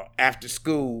after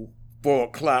school, 4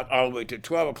 o'clock, all the way to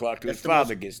 12 o'clock till his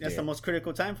father gets there. That's the most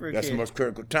critical time for a kid. That's the most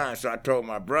critical time. So I told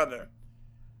my brother,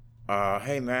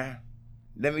 hey, man,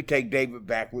 let me take David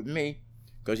back with me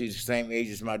because he's the same age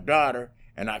as my daughter,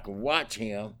 and I can watch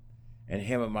him, and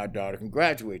him and my daughter can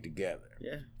graduate together.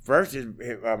 Yeah. First,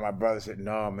 my brother said,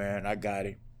 no, man, I got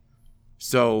it.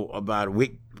 So about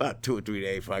 2 or 3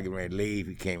 days before I get ready to leave,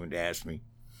 he came and asked me.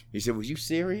 He said, was you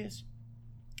serious?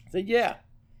 I said, yeah.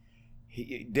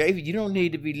 David, you don't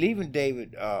need to be leaving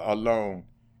David alone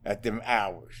at them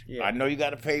hours. Yeah. I know you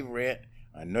got to pay rent.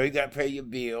 I know you got to pay your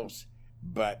bills.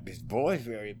 But this boy's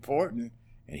very important,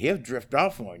 and he'll drift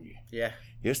off on you. Yeah.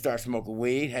 He'll start smoking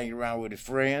weed, hanging around with his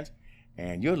friends,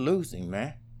 and you're losing,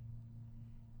 man.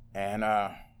 And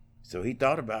so he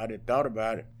thought about it.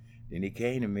 Then he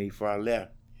came to me before I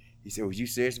left. He said, was you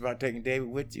serious about taking David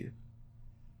with you?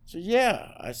 I said,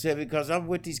 yeah. I said, because I'm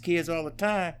with these kids all the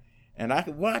time, and I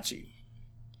can watch him.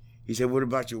 He said, what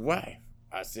about your wife?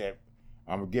 I said,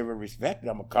 I'm going to give her respect.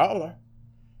 I'm going to call her,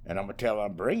 and I'm going to tell her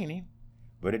I'm bringing him.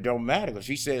 But it don't matter because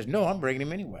she says, no, I'm bringing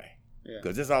him anyway.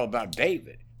 Because it's all about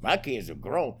David. My kids are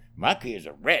grown. My kids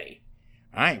are ready.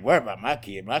 I ain't worried about my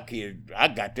kids. My kids, I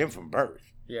got them from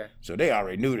birth. Yeah. So they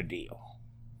already knew the deal.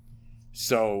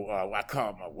 So I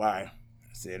called my wife.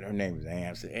 I said, her name was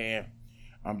Ann. I said, Ann,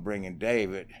 I'm bringing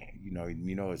David. You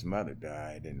know his mother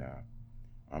died, and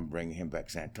I'm bringing him back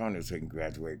to San Antonio so he can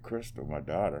graduate Crystal, my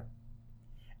daughter.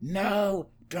 No,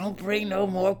 don't bring no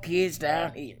more kids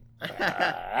down here.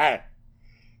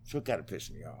 So it kind of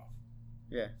pissed me off.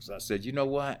 Yeah. So I said, you know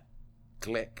what?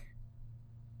 Click.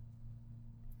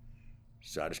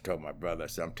 So I just told my brother, I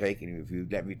said, I'm taking him. If you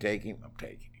let me take him, I'm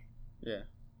taking him. Yeah.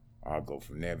 I'll go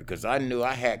from there because I knew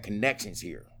I had connections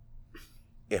here.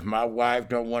 If my wife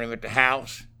don't want him at the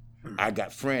house, I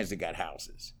got friends that got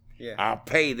houses. Yeah. I'll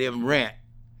pay them rent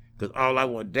because all I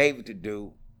want David to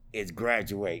do is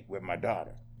graduate with my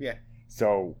daughter. Yeah.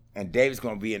 So, and David's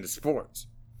going to be into sports.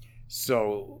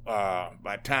 So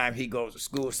by the time he goes to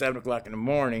school at 7 o'clock in the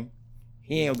morning,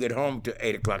 he ain't get home till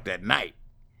 8 o'clock that night.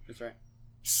 That's right.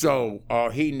 So all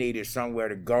he needed is somewhere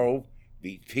to go,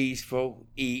 be peaceful,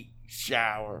 eat,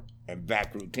 shower, and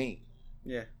back routine.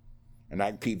 Yeah. And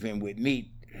I can keep him with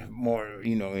me more,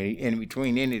 in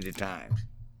between any of the times.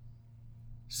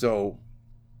 So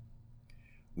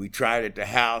we tried at the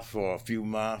house for a few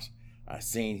months. I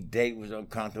seen Dave was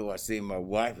uncomfortable. I seen my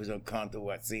wife was uncomfortable.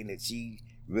 I seen that she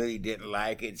really didn't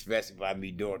like it, especially by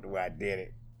me doing it the way I did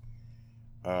it.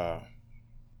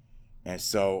 And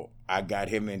so I got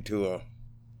him into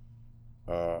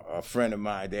a friend of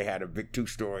mine. They had a big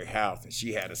 2-story house, and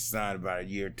she had a son about a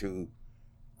year or two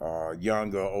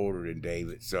younger or older than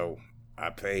David. So I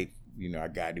paid, I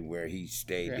got him where he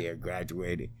stayed there,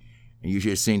 graduated. And you should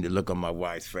have seen the look on my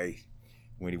wife's face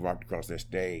when he walked across that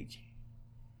stage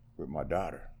with my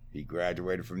daughter. He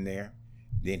graduated from there.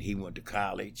 Then he went to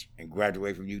college and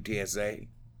graduated from UTSA.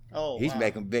 Oh, He's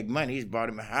making big money. He's bought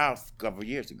him a house a couple of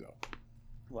years ago.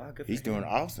 Wow, good for He's him. doing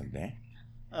awesome, man.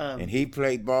 And he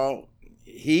played ball.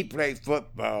 He played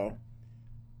football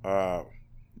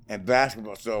and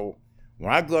basketball. So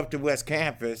when I go up to West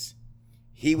Campus,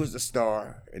 he was a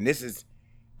star. And this is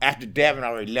after Devin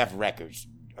already left records.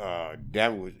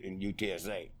 Devin was in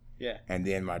UTSA. Yeah. And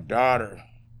then my daughter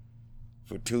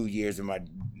for 2 years and my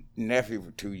nephew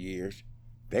for 2 years,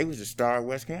 they was a star at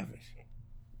West Campus.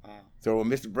 So when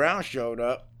Mr. Brown showed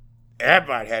up,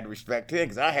 everybody had to respect him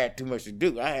because I had too much to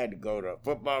do. I had to go to a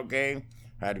football game.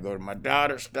 I had to go to my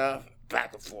daughter's stuff,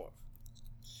 back and forth,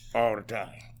 all the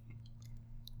time.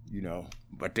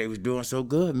 But they was doing so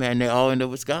good, man. They all ended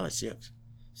up with scholarships.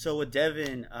 So with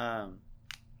Devin,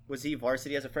 was he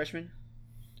varsity as a freshman?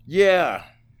 Yeah.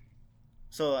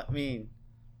 So I mean,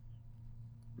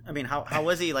 how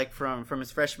was he like from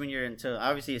his freshman year until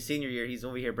obviously his senior year? He's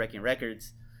over here breaking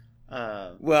records.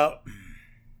 Well,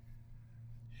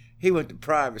 he went to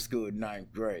private school in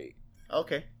 9th grade.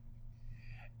 Okay.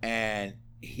 And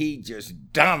he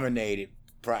just dominated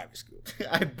private school.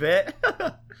 I bet.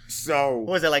 So what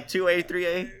was it, like 2A,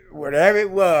 3A? Whatever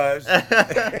it was,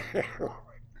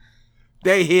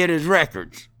 they hit his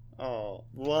records. Oh,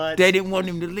 what? They didn't want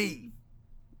him to leave.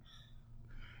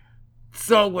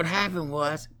 So what happened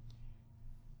was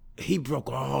he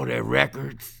broke all their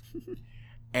records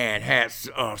and had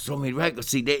so many records.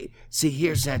 See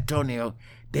here in San Antonio,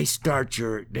 they start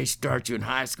you in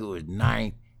high school as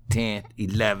 9th, 10th,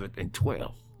 11th, and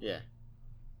 12th. Yeah.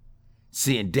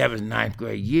 See, in Devin's 9th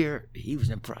grade year, he was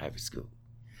in private school.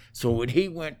 So when he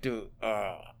went to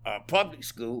public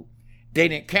school, they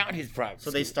didn't count his private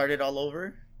school. So they started all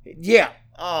over? Yeah.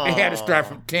 Oh. They had to start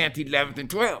from 10th, 11th, and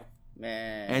 12th.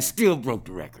 Man. And still broke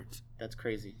the records. That's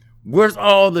crazy. Where's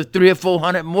all the 300 or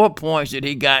 400 more points that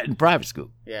he got in private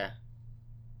school? Yeah.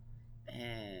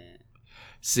 Man.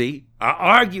 See, I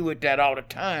argue with that all the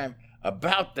time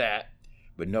about that,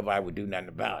 but nobody would do nothing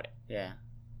about it. Yeah.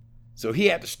 So he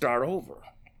had to start over.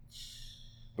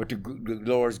 But the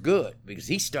Lord's good because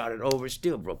he started over and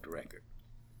still broke the record.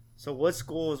 So what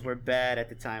schools were bad at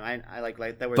the time? I like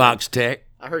that were Fox Tech.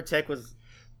 I heard Tech was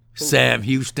Sam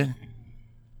Houston.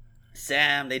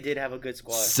 Sam, they did have a good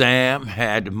squad. Sam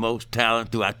had the most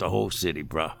talent throughout the whole city,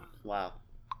 bro. Wow.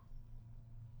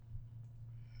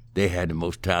 They had the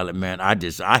most talent, man. I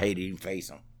hate even face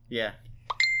them. Yeah.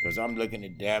 Because I'm looking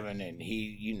at Devin, and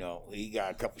he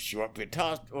got a couple short bit.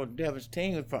 On Devin's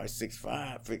team was probably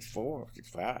 6'5", 6'4",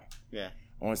 6'5". Yeah.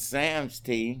 On Sam's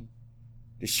team,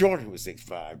 the shorter was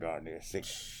 6'5", darn near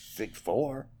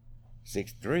 6'4",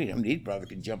 6'3". I mean, these brothers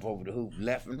can jump over the hoop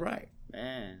left and right.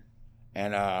 Man.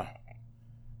 And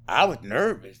I was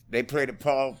nervous. They played at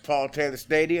Paul Taylor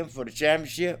Stadium for the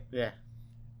championship. Yeah.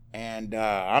 And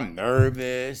I'm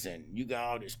nervous, and you got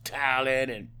all this talent,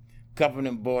 and a couple of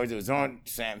them boys that was on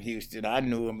Sam Houston, I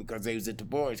knew them because they was at the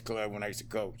boys club when I used to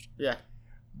coach. Yeah.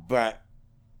 But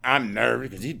I'm nervous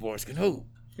because these boys can hoop.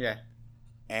 Yeah.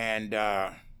 And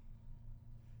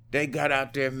they got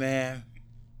out there, man.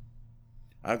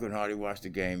 I couldn't hardly watch the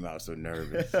game. I was so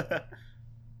nervous.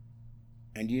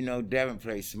 And Devin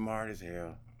played smart as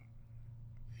hell.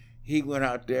 He went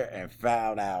out there and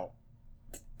fouled out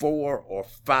 4 or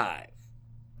 5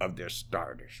 of their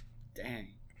starters.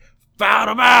 Dang. Fouled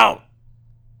them out.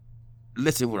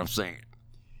 Listen to what I'm saying.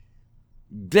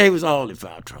 They was all in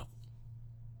foul trouble.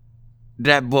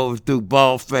 That boy was through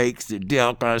ball fakes and did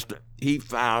all kinds of stuff. He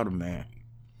fouled them, man.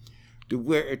 To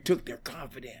where it took their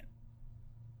confidence.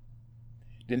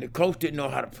 Then the coach didn't know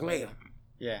how to play them.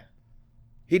 Yeah.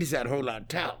 He just had a whole lot of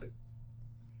talent.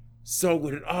 So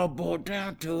when it all boiled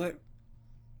down to it,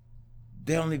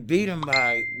 they only beat him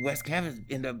by West Campus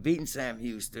ended up beating Sam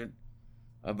Houston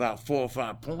about 4 or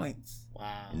 5 points.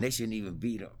 Wow. And they shouldn't even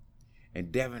beat him.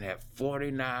 And Devin had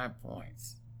 49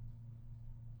 points.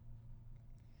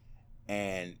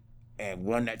 And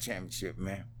won that championship,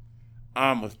 man. I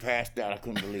almost passed out. I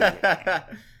couldn't believe it.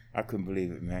 I couldn't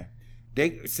believe it, man.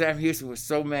 Sam Houston was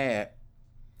so mad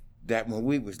that when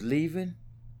we was leaving,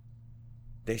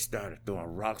 they started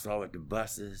throwing rocks all at the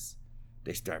buses.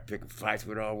 They started picking fights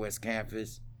with all West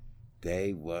Campus.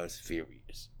 They was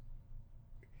furious.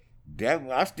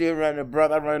 I still run the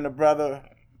brother.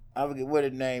 I forget what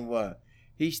his name was.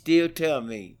 He still tell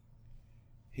me.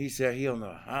 He said he don't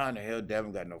know how in the hell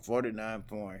Devin got no 49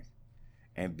 points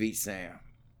and beat Sam.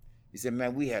 He said,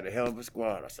 man, we had a hell of a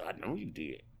squad. I said, I know you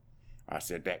did. I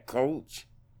said, that coach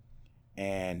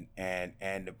and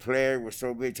the player was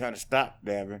so good trying to stop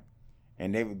Devin.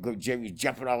 And they would go, Jerry was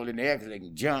jumping all in the air because they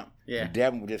can jump. Yeah. And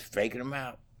Devin was just faking them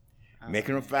out,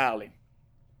 making them foul him.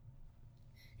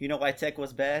 You know why Tech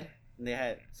was bad? And they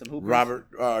had some hoopers. Robert,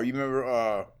 you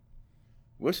remember,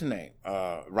 what's his name?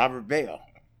 Robert Bell.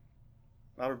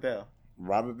 Robert Bell.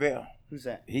 Robert Bell. Who's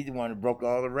that? He's the one that broke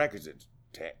all the records at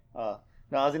Tech.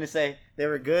 No, I was going to say they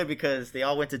were good because they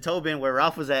all went to Tobin where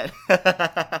Ralph was at.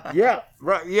 Yeah,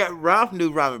 Ralph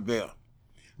knew Robert Bell.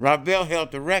 Robert Bell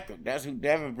held the record. That's who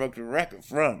Devin broke the record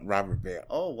from, Robert Bell.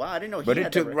 Oh, wow. I didn't know he But had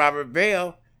it took the Robert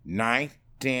Bell 9th,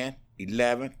 10th,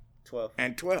 11th, 12.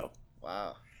 and 12th.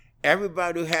 Wow.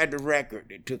 Everybody who had the record,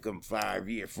 it took them 4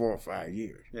 or 5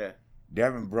 years. Yeah.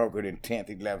 Devin broke it in 10th,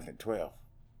 11th, and 12th.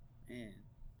 Man.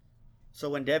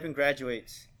 So when Devin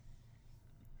graduates,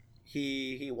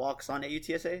 he walks on at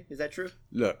UTSA? Is that true?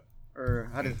 Look.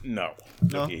 Or how does... No.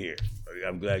 No? Look here.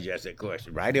 I'm glad you asked that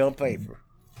question. Right there on paper.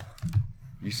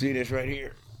 You see this right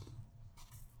here?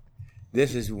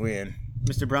 This is when...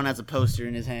 Mr. Brown has a poster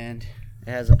in his hand.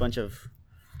 It has a bunch of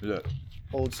Look.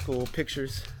 old school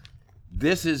pictures.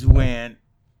 This is when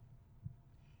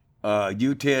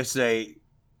UTSA,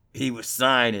 he was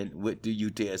signing with the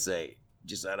UTSA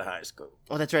just out of high school.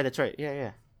 Oh, that's right.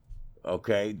 Yeah.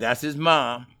 Okay, that's his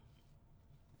mom.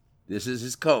 This is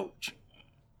his coach.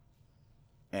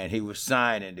 And he was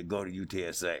signing to go to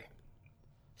UTSA.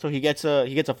 So he gets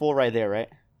a full ride there, right?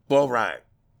 Full ride.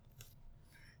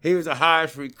 He was the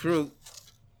highest recruit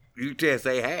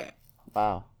UTSA had.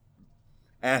 Wow.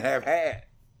 And have had.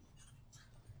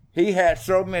 He had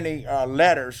so many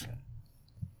letters.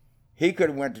 He could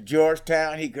have went to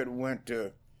Georgetown. He could have went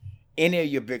to any of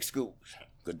your big schools.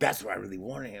 Because that's where I really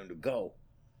wanted him to go.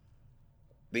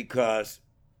 Because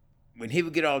when he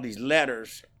would get all these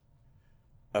letters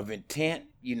of intent,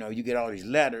 you get all these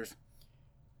letters,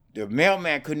 the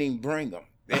mailman couldn't even bring them.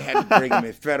 They had to bring them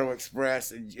in Federal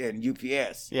Express and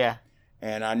UPS. Yeah.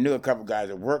 And I knew a couple guys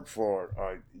that worked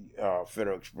for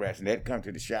Federal Express, and they'd come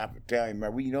to the shop and tell him,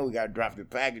 man, we got to drop the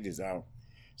packages out.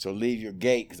 So leave your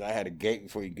gate, because I had a gate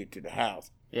before you get to the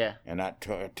house. Yeah. And I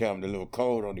tell them the little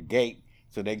code on the gate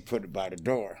so they can put it by the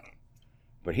door.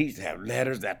 But he used to have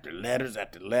letters after letters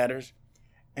after letters.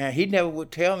 And he never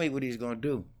would tell me what he was going to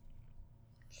do.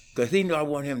 Because he knew I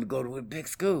wanted him to go to big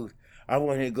schools. I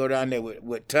wanted him to go down there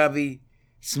with Tubby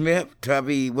Smith.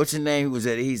 Tubby, what's his name? He was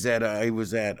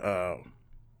at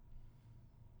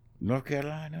North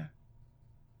Carolina.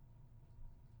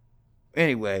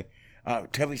 Anyway,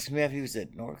 Tubby Smith, he was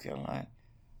at North Carolina.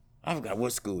 I forgot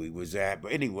what school he was at.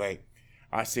 But anyway,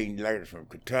 I seen letters from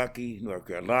Kentucky, North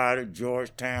Carolina,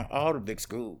 Georgetown, all the big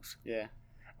schools. Yeah.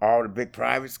 All the big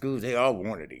private schools, they all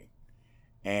wanted him.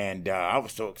 And I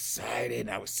was so excited,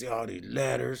 and I would see all these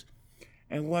letters.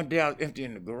 And one day I was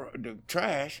emptying the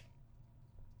trash.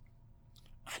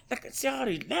 I look and see all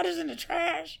these letters in the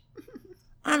trash.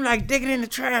 I'm like digging in the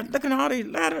trash, looking at all these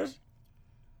letters.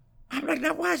 I'm like,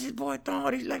 now why is this boy throwing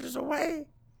all these letters away?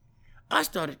 I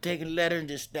started taking letters and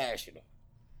just stashing them.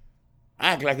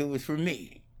 I act like it was for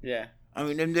me. Yeah. I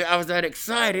mean, I was that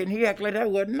excited, and he acted like that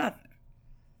wasn't nothing.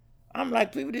 I'm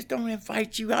like, people just don't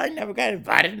invite you. I never got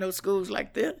invited to no schools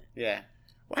like this. Yeah.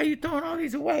 Why are you throwing all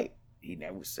these away? He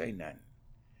never would say nothing.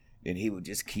 Then he would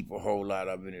just keep a whole lot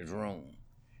of them in his room.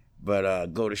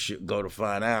 But go to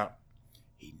find out,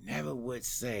 he never would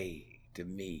say to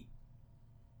me.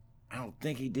 I don't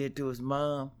think he did to his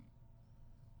mom.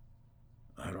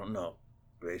 I don't know.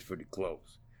 But it's pretty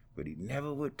close. But he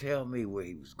never would tell me where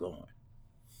he was going.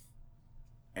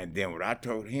 And then when I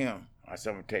told him, I said,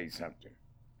 I'm going to tell you something.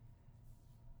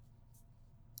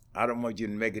 I don't want you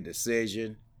to make a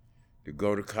decision to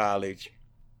go to college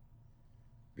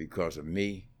because of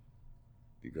me,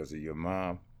 because of your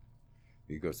mom,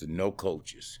 because of no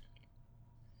coaches.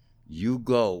 You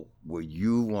go where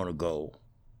you want to go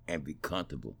and be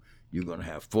comfortable. You're going to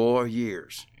have 4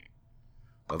 years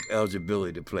of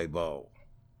eligibility to play ball.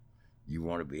 You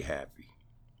want to be happy.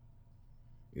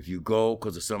 If you go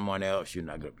because of someone else, you're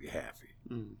not going to be happy.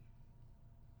 Mm.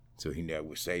 So he never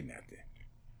would say nothing.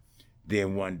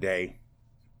 Then one day,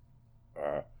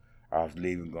 I was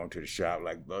leaving, going to the shop,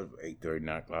 like 8:30,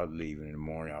 9 o'clock. I was leaving in the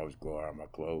morning. I was going out of my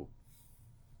clothes.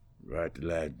 Right the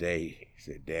last day, he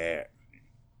said, Dad,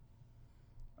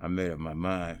 I made up my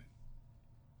mind.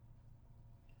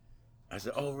 I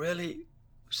said, oh, really?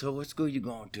 So what school you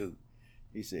going to?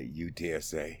 He said,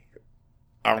 UTSA.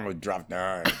 I almost dropped the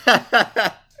iron.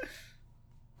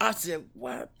 I said,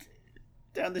 what?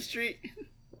 Down the street?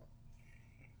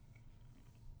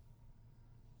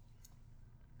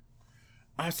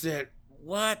 I said,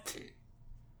 what?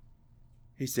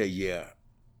 He said, yeah.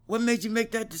 What made you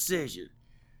make that decision?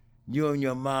 You and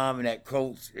your mom and that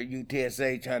coach at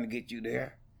UTSA trying to get you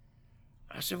there?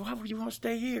 I said, why would you want to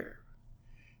stay here?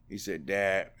 He said,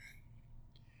 Dad,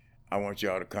 I want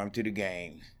y'all to come to the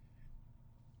games.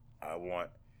 I want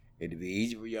it to be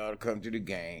easy for y'all to come to the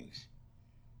games.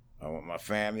 I want my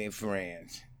family and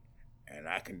friends, and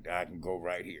I can go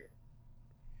right here.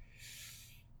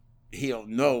 He don't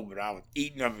know, but I was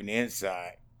eating up on the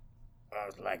inside. I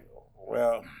was like,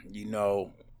 well,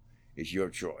 it's your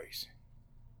choice.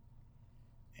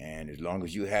 And as long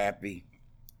as you're happy,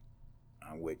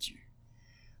 I'm with you.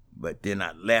 But then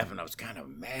I left, and I was kind of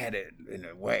mad in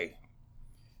a way.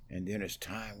 And then as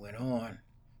time went on,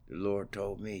 the Lord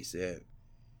told me, he said,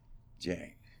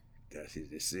 James, that's his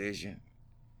decision.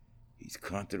 He's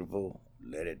comfortable.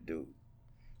 Let it do.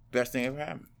 Best thing ever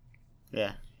happened.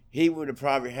 Yeah. He would have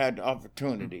probably had the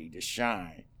opportunity to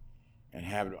shine and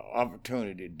have the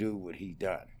opportunity to do what he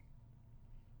done.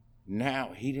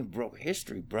 Now, he done broke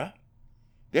history, bruh.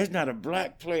 There's not a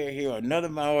black player here or another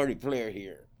minority player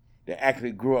here that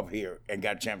actually grew up here and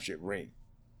got a championship ring.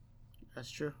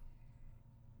 That's true.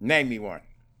 Name me one.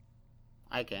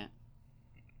 I can't.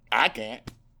 I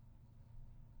can't.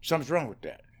 Something's wrong with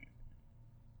that.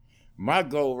 My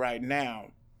goal right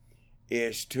now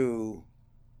is to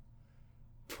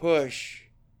push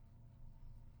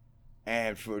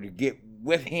and to get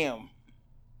with him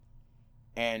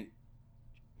and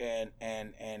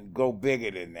go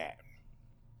bigger than that.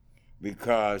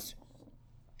 Because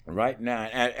right now,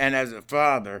 and as a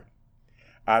father,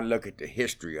 I look at the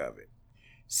history of it.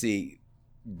 See,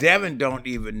 Devin don't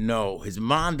even know. His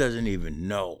mom doesn't even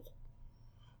know.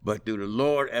 But through the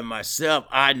Lord and myself,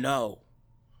 I know.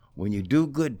 When you do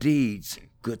good deeds,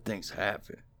 good things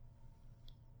happen.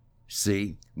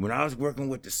 See, when I was working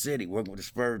with the city, working with the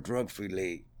Spurs Drug-Free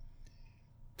League,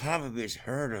 Popovich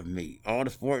heard of me. All the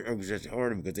sport organizations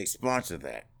heard of me because they sponsor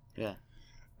that. Yeah.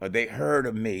 They heard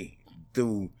of me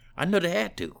through, I know they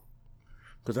had to,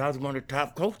 because I was one of the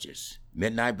top coaches.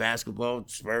 Midnight Basketball,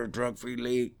 Spurs Drug-Free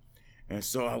League. And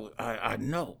so I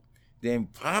know. Then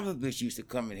Popovich used to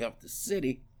come and help the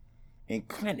city in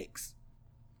clinics.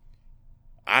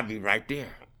 I'd be right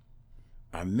there.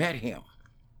 I met him.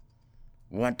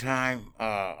 one time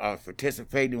I was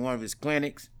participating in one of his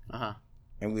clinics, Uh-huh.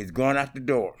 and we was going out the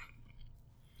door,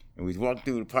 and we was walking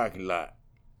through the parking lot,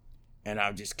 and I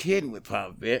was just kidding with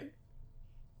Papa Vic,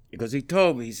 because he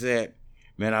told me, he said,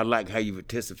 man, I like how you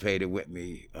participated with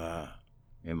me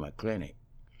in my clinic.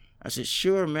 I said,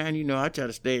 sure, man, you know, I try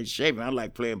to stay in shape, and I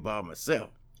like playing ball myself.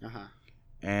 Uh-huh.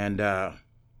 And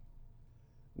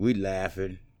we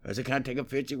laughing. I said, can I take a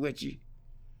picture with you?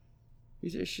 He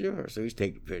said, sure. So he's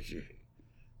taking a picture.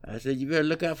 I said, you better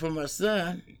look out for my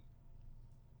son.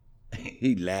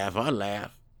 He laughed. I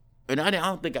laughed. And I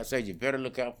don't think I said, you better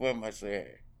look out for him. I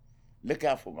said, look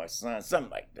out for my son, something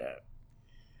like that.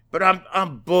 But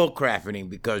I'm bullcrapping him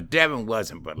because Devin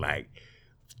wasn't but like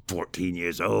 14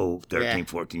 years old, 13,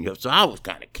 14 years old. So I was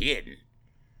kind of kidding.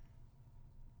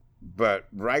 But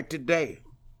right today,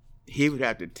 he would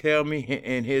have to tell me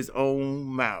in his own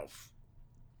mouth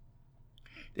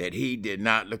that he did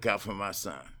not look out for my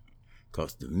son.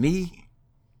 Because to me,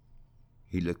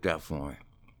 he looked out for him.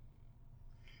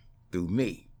 Through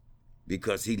me.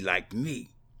 Because he liked me.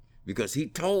 Because he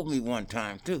told me one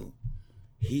time, too.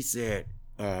 He said,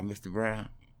 Mr. Brown,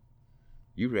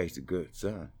 you raised a good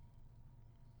son.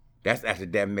 That's after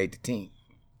Devin made the team.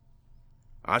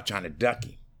 I was trying to duck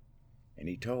him. And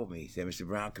he told me, he said, Mr.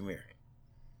 Brown, come here.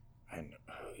 And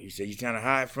he said, you trying to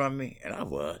hide from me? And I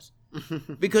was.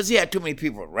 Because he had too many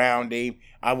people around him.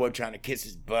 I wasn't trying to kiss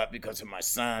his butt because of my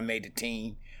son made the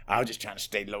team. I was just trying to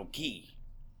stay low key.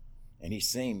 And he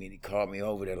seen me and he called me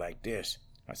over there like this.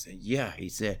 I said, yeah. He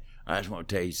said, I just want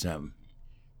to tell you something.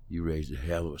 You raised a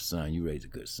hell of a son. You raised a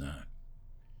good son.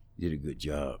 You did a good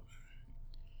job.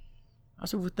 I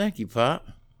said, well, thank you, Pop.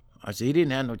 I said, he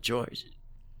didn't have no choice.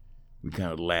 We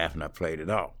kind of laughed and I played it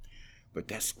off. But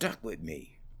that stuck with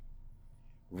me.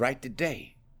 Right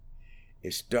today.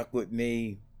 It stuck with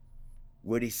me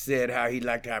what he said, how he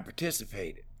liked how I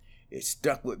participated. It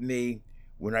stuck with me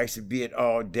when I used to be at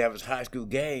all Devils high school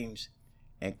games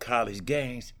and college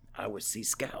games. I would see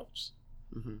scouts.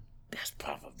 Mm-hmm. That's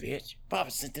Papa Vic. Papa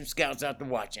sent them scouts out to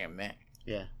watch him, man.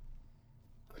 Yeah.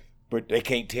 But they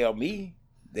can't tell me.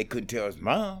 They couldn't tell his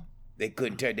mom. They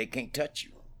couldn't tell. They can't touch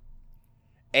you.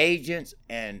 Agents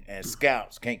and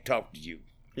scouts can't talk to you.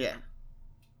 Yeah.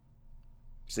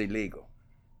 It's illegal.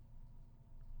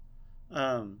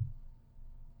 So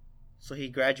he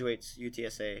graduates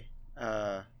UTSA.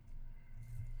 Where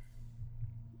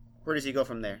does he go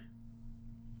from there?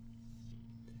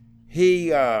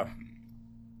 He went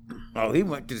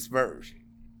to the Spurs.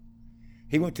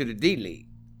 He went to the D League.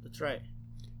 That's right.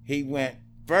 He went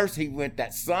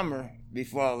that summer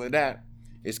before all of that.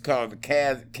 It's called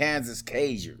the Kansas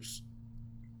Cagers.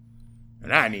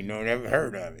 And I didn't even never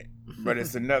heard of it. But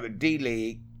it's another D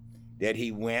League that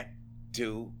he went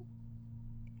to.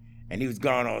 And he was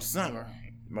gone all summer,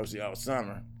 mostly all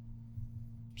summer.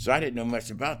 So I didn't know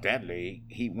much about that league.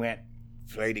 He went,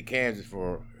 played in Kansas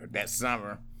for that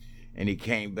summer, and he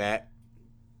came back.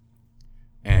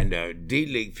 And D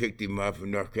League picked him up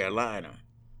from North Carolina.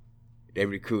 They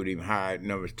recruited him high at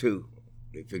number 2.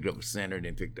 They picked up a center,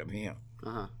 then picked up him.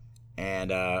 Uh-huh.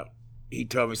 And he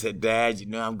told me, said, Dad, you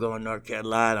know, I'm going to North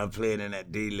Carolina. I'm playing in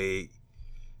that D League.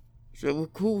 I said, well,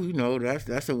 cool, you know,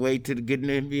 that's a way to get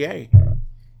in the NBA.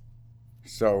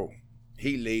 So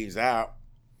he leaves out.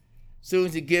 As soon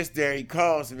as he gets there, he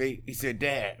calls me. He said,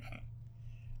 Dad,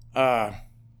 I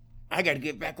got to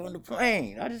get back on the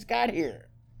plane. I just got here.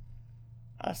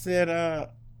 I said,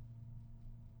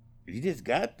 you just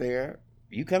got there.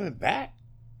 You coming back?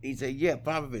 He said, yeah,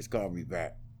 Popovich called me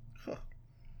back.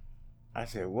 I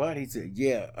said, what? He said,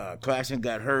 yeah, Claxton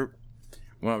got hurt.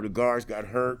 One of the guards got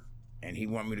hurt, and he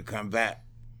wanted me to come back.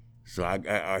 So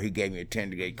he gave me a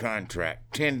 10-day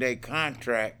contract. 10-day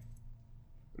contract.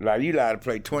 Like, you allowed to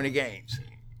play 20 games.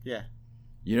 Yeah.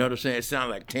 You know what I'm saying? It sounds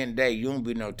like 10 days. You don't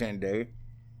be no 10 day.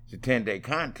 It's a 10-day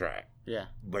contract. Yeah.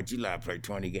 But you allowed to play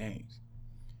 20 games.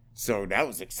 So that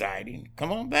was exciting.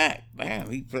 Come on back.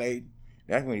 Bam, he played.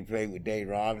 That's when he played with Dave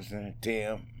Robinson,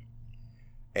 Tim,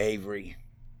 Avery.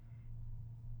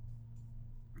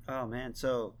 Oh, man.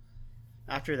 So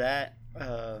after that,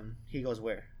 he goes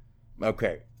where?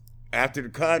 Okay. After the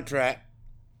contract,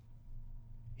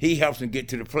 he helps them get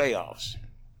to the playoffs,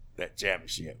 that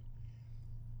championship.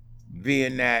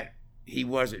 Being that he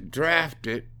wasn't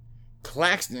drafted,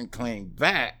 Claxton came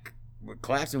back, but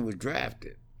Claxton was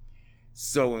drafted.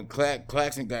 So when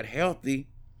Claxton got healthy,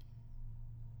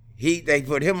 they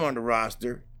put him on the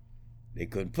roster. They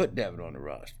couldn't put Devin on the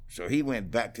roster. So he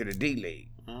went back to the D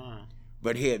League.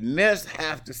 But he had missed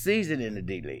half the season in the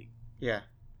D League. Yeah.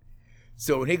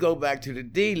 So when he go back to the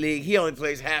D League, he only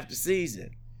plays half the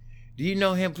season. Do you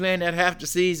know him playing that half the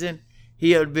season?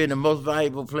 He would have been the most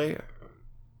valuable player.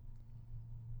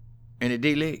 in the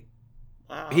D-League.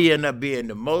 Wow. He ended up being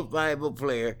the most valuable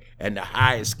player and the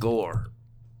highest scorer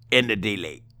in the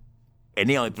D-League. And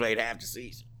he only played half the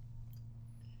season.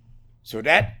 So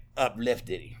that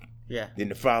uplifted him. Yeah. Then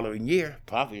the following year,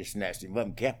 Popovich snatched him up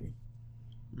and kept him.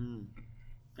 Mm.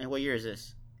 And what year is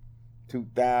this?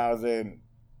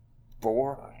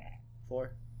 2004.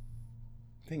 4?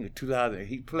 I think it's 2000.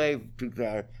 He played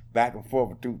 2000 back and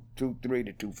forth from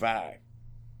 2-3 to 2-5.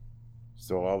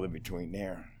 So all in between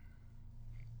there.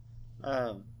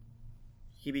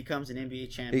 He becomes an NBA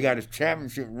champion. He got his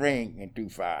championship ring in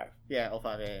 2-5. Yeah,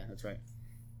 05, yeah, that's right.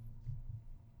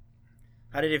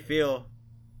 How did it feel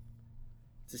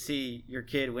to see your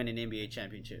kid win an NBA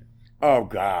championship? Oh,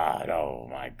 God. Oh,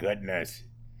 my goodness.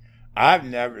 I've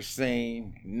never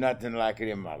seen nothing like it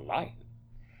in my life.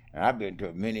 And I've been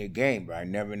to many a game, but I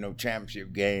never no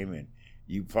championship game, and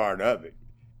you part of it.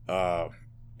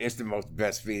 It's the most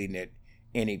best feeling that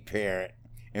any parent,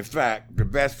 in fact, the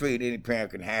best feeling any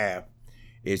parent can have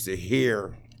is to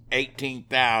hear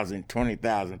 18,000,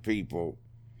 20,000 people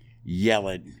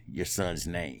yelling your son's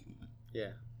name.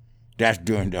 Yeah. That's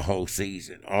during the whole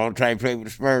season. All the time I play with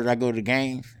the Spurs, I go to the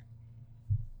games.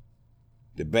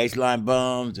 The baseline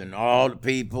bums and all the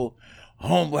people.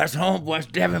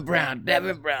 Homeboys, Devin Brown.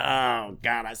 Oh,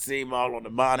 God, I see him all on the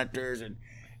monitors,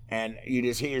 and you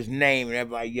just hear his name, and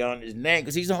everybody yelling his name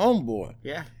because he's a homeboy.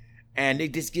 Yeah. And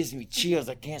it just gives me chills.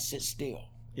 I can't sit still.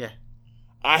 Yeah.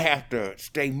 I have to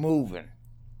stay moving.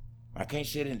 I can't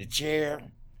sit in the chair.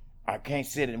 I can't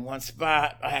sit in one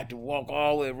spot. I have to walk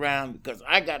all the way around because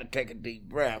I got to take a deep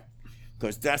breath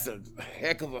because that's a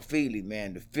heck of a feeling,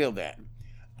 man, to feel that.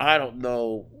 I don't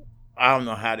know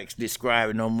how to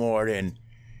describe it no more than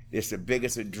it's the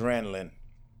biggest adrenaline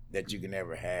that you can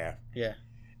ever have. Yeah.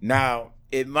 Now,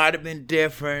 it might have been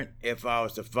different if I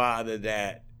was the father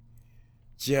that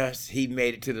he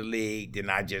made it to the league,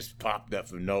 then I just popped up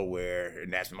from nowhere,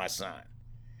 and that's my son.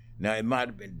 Now, it might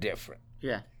have been different.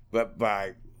 Yeah. But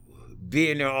by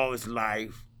being there all his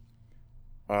life,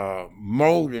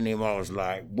 molding him all his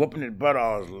life, whooping his butt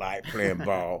all his life, playing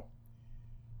ball,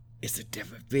 it's a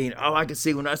different feeling. All I can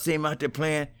see when I see him out there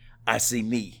playing, I see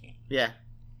me. Yeah.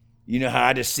 You know how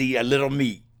I just see a little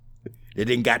me that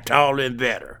then got taller and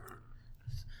better.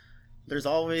 There's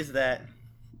always that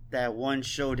one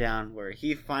showdown where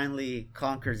he finally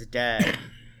conquers Dad.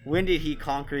 When did he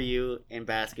conquer you in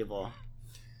basketball?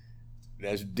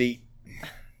 That's deep.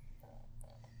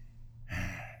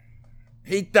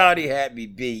 He thought he had me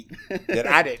beat that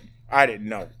I didn't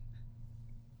know.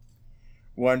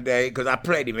 One day, because I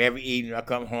played him every evening. I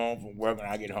come home from work and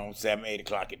I get home 7, 8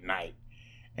 o'clock at night.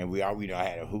 And we know I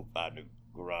had a hoop out in the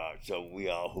garage, so we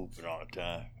all hooping all the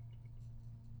time.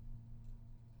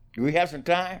 Do we have some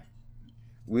time?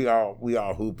 We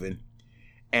all hooping.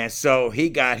 And so he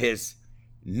got his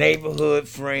neighborhood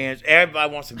friends.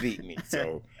 Everybody wants to beat me,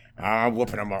 so I'm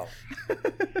whooping them all.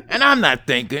 And I'm not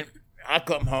thinking. I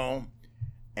come home,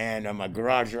 and my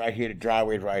garage is right here, the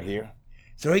driveway's right here.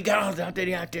 So he got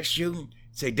out there shooting.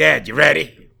 Say, Dad, you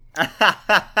ready?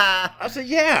 I said,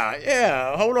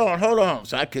 yeah, hold on.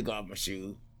 So I kick off my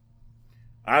shoe.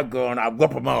 I go and I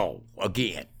whoop them all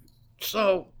again.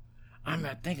 So I'm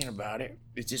not thinking about it.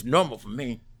 It's just normal for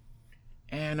me.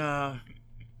 And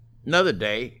another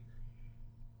day,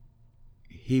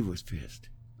 he was pissed.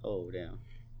 Oh, damn.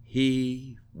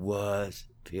 He was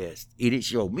pissed. He didn't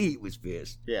show me he was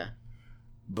pissed. Yeah.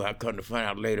 But I come to find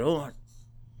out later on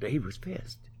that he was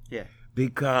pissed. Yeah.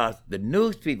 Because the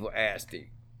news people asked him,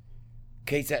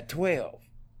 KSAT 12,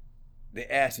 they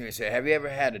asked me and said, have you ever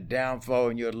had a downfall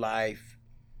in your life?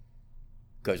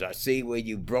 Because I see where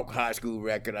you broke high school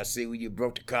record. I see where you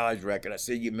broke the college record. I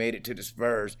see you made it to the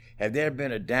Spurs. Have there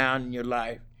been a down in your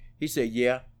life? He said,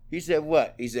 yeah. He said,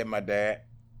 what? He said, my dad.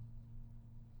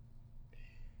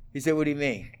 He said, what do you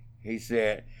mean? He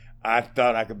said, I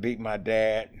thought I could beat my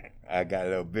dad. I got a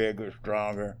little bigger,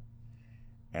 stronger.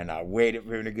 And I waited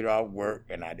for him to get off work,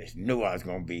 and I just knew I was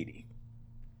going to beat him.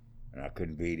 And I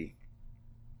couldn't beat him.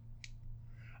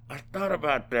 I thought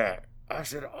about that. I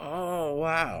said, oh,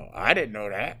 wow. I didn't know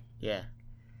that. Yeah.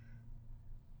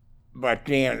 But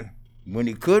then, when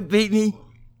he could beat me,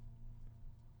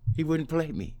 he wouldn't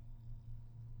play me.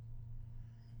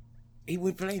 He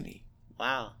wouldn't play me.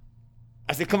 Wow.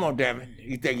 I said, come on, Devin.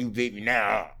 You think you beat me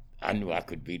now? I knew I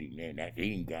could beat him then.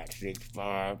 He got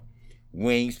 6'5",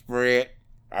 wing spread.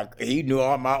 He knew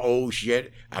all my old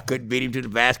shit. I couldn't beat him to the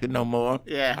basket no more.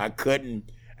 Yeah. I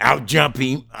couldn't out-jump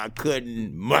him. I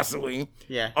couldn't muscle him.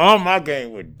 Yeah. All my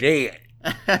game was dead.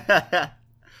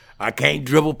 I can't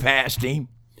dribble past him.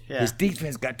 Yeah. His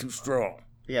defense got too strong.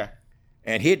 Yeah.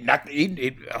 And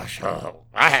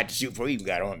I had to shoot before he even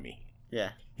got on me.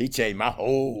 Yeah. He changed my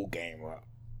whole game up.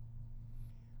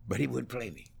 But he wouldn't play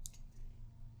me.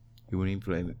 He wouldn't even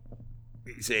play me.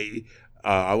 He'd say,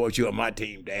 I want you on my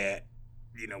team, Dad.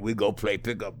 You know, we go play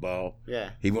pickup ball. Yeah.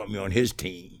 He want me on his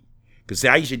team. Because, see,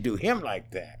 I used to do him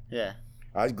like that. Yeah.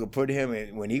 I was going to put him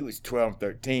in, when he was 12,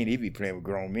 13, he'd be playing with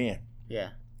grown men. Yeah.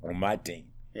 On my team.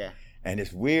 Yeah. And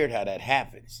it's weird how that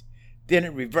happens. Then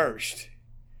it reversed.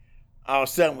 All of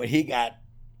a sudden, when he got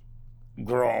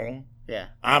grown, yeah,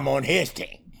 I'm on his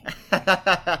team.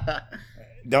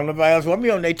 Don't nobody else want me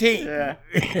on their team. Yeah.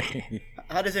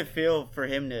 How does it feel for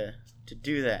him to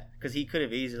do that? Because he could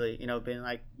have easily, been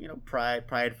like,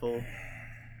 prideful.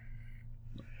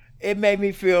 It made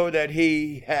me feel that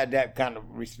he had that kind of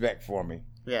respect for me.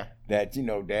 Yeah. That,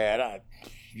 Dad,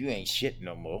 you ain't shit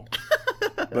no more.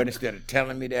 But instead of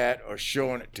telling me that or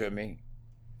showing it to me,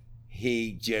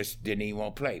 he just didn't even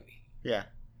want to play me. Yeah.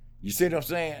 You see what I'm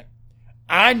saying?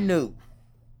 I knew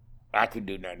I couldn't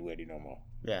do nothing with him no more.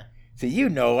 Yeah. See,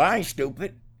 I ain't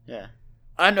stupid. Yeah.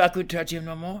 I know I couldn't touch him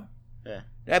no more. Yeah.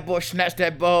 That boy snatched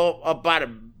that ball up by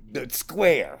the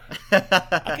square.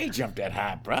 I can't jump that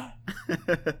high, bro.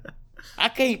 I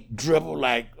can't dribble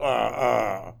like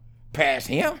past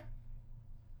him.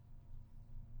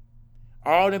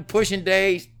 All them pushing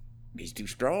days, he's too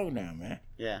strong now, man.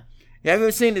 Yeah. You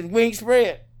ever seen his wing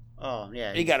spread? Oh,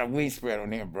 yeah. He got a wing spread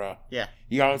on him, bro. Yeah.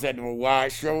 He always had them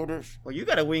wide shoulders. Well, you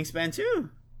got a wingspan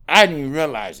too. I didn't even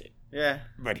realize it. Yeah.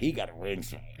 But he got a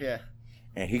wingspan. Yeah.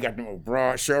 And he got them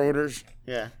broad shoulders.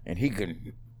 Yeah. And he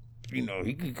can,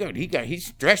 he's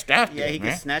stretched out there, yeah, he man.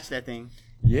 can snatch that thing.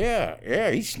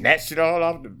 Yeah, he snatched it all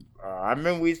off the. I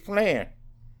remember we was playing,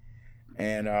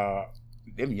 and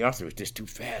them youngsters was just too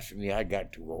fast for me. I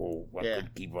got too old. I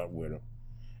couldn't keep up with them.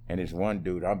 And this one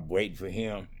dude, I'm waiting for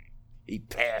him. He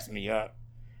passed me up,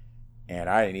 and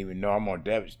I didn't even know I'm on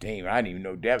Devin's team. I didn't even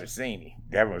know Devin seen me.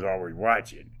 Devin was always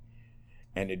watching,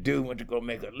 and the dude went to go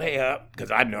make a layup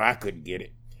because I knew I couldn't get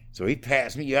it. So he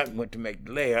passed me up and went to make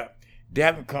the layup.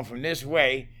 Devin come from this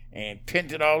way and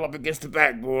pinned it all up against the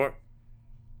backboard.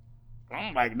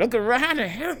 I'm like, look around, the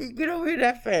hell he get over here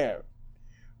that fast?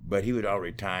 But he had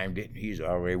already timed it. He's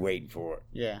already waiting for it.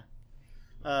 Yeah.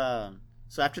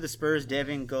 So after the Spurs,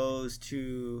 Devin goes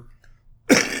to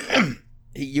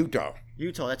Utah.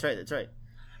 Utah. That's right.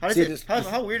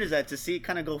 How weird is that to see it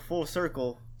kind of go full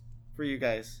circle for you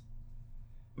guys?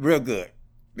 Real good,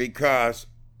 because,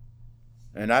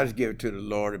 and I just give it to the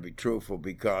Lord to be truthful,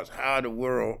 because how in the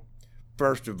world,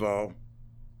 first of all,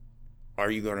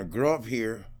 are you going to grow up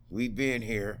here? We been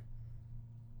here,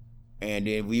 and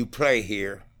then we play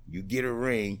here. You get a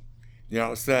ring. Then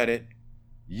all of a sudden,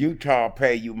 Utah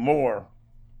pay you more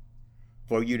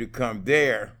for you to come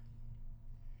there.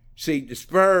 See, the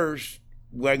Spurs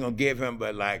wasn't gonna give him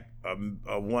but like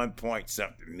a 1 point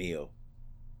something mil,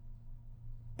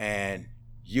 and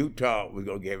Utah was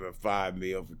gonna give him $5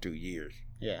 million for 2 years.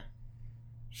 Yeah.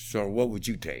 So what would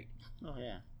you take? Oh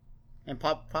yeah. And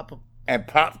Pop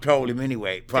told him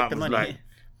anyway. Pop the was money. like.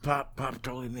 Pop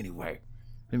told him anyway.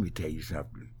 Let me tell you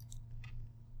something.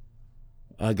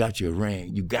 I got you a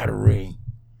ring. You got a ring.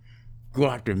 Go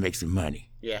out there and make some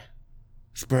money. Yeah.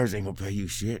 Spurs ain't gonna pay you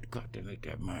shit. Go out there and make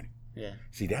that money. Yeah.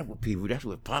 See, that's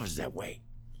what Pop is that way.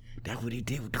 That's what he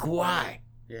did with Kawhi.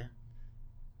 Yeah.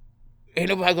 Ain't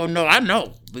nobody gonna know. I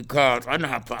know, because I know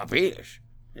how Pop is.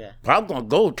 Yeah. Pop gonna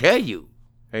go tell you,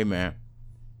 hey man,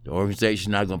 the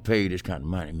organization's not gonna pay you this kind of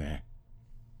money, man.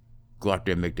 Go out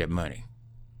there and make that money.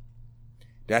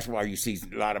 That's why you see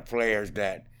a lot of players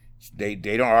that they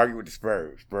don't argue with the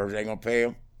Spurs. Spurs ain't gonna pay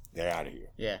them. They're out of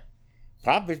here. Yeah.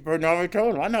 Pop is already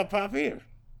told him. I know how Pop is.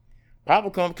 Pop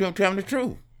will come to him, tell him the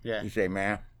truth. Yeah. He say,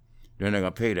 man, they're not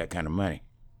gonna pay that kind of money,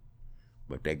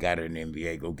 but they got it in the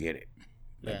NBA. Go get it.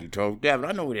 Like he told Devin.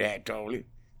 I know what he had told him.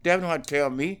 Devin had to tell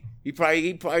me. He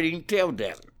probably didn't tell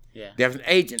Devin. Yeah. Devin's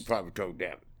agent probably told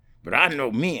Devin. But I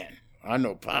know men. I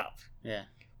know Pop. Yeah.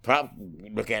 Pop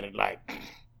look at it like,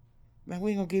 man,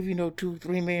 we ain't gonna give you no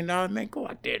 $2-3 million, man. Go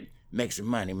out there and make some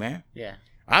money, man. Yeah.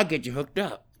 I'll get you hooked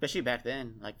up. Especially back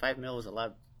then, like $5 million was a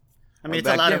lot. I mean, it's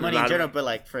a lot of money in general, but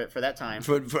like for that time.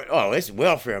 It's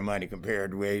welfare money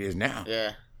compared to the way it is now.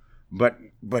 Yeah. But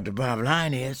the bottom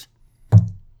line is,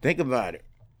 think about it.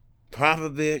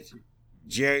 Popovich,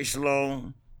 Jerry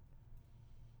Sloan,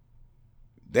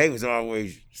 they was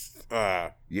always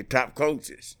your top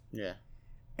coaches. Yeah.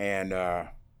 And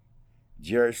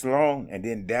Jerry Sloan, and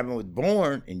then Devin was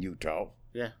born in Utah.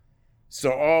 Yeah.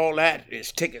 So all that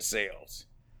is ticket sales.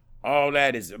 All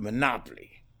that is a monopoly.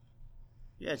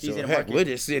 Yeah, it's so easy to heck, market. we'll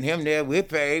just send him there. We'll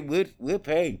pay. We'll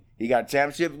pay. He got a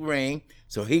championship ring,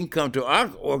 so he can come to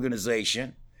our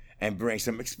organization and bring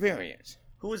some experience.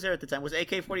 Who was there at the time? Was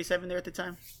AK-47 there at the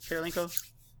time? Karolinko?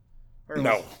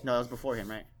 No. No, that was before him,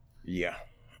 right? Yeah.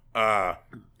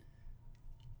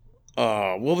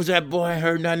 What was that boy I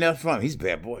heard nothing else from? He's a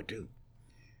bad boy, too.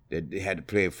 They had to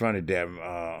play in front of them.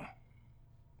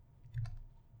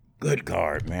 Good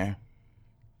guard, man.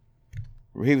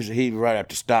 He was right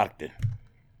after Stockton.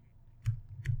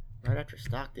 Right after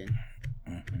Stockton?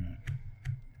 Mm-hmm.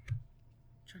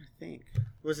 Trying to think.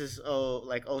 Was this,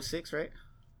 like 06, right?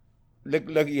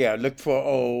 Look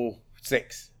for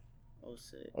 06.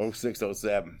 06. 06,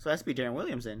 07. So it has to be Darren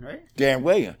Williams then, right? Darren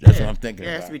Williams. That's what I'm thinking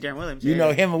Yeah, it about. has to be Darren Williams. You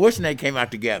know, him and what's his name came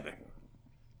out together?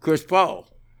 Chris Paul.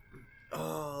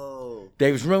 Oh.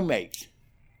 They was roommates.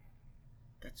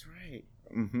 That's right.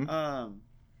 Mm-hmm.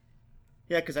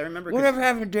 Yeah, because I remember... Whatever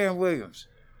happened to Darren Williams?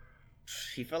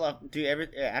 He fell off.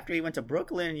 Dude, after he went to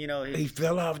Brooklyn, you know... He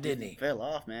fell off, didn't he? Fell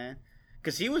off, man.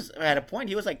 Because he was, at a point,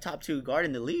 he was like top 2 guard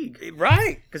in the league.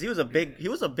 Right. Because he was a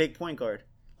big point guard.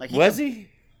 Like Was he?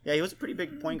 Yeah, he was a pretty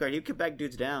big point guard. He could back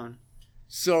dudes down.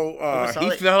 So he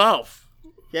fell off.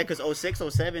 Yeah, because 06,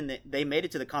 07, they made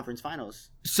it to the conference finals.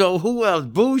 So who else?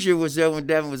 Boozer was there when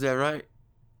Devin was there, right?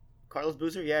 Carlos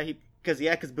Boozer, yeah,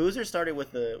 because Boozer started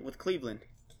with Cleveland.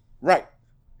 Right.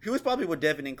 He was probably with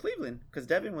Devin in Cleveland, because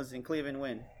Devin was in Cleveland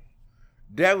when?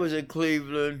 Devin was in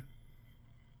Cleveland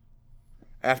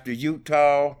after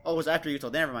Utah. Oh, it was after Utah.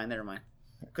 Never mind.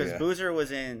 Because Boozer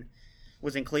was in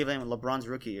Cleveland with LeBron's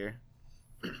rookie year.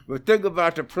 But think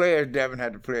about the players Devin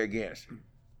had to play against.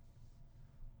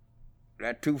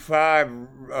 That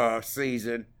 2-5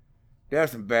 season, there were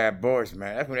some bad boys,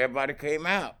 man. That's when everybody came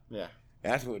out. Yeah.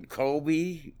 That's when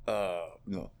Kobe,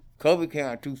 Kobe came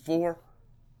out 2-4.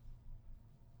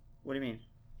 What do you mean?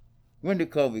 When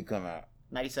did Kobe come out?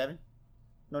 97?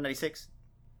 No, 96.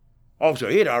 Oh, so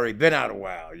he had already been out a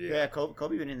while. Yeah,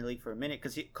 Kobe been in the league for a minute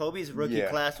because Kobe's rookie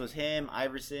class was him,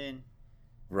 Iverson.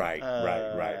 Right.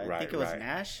 I think it was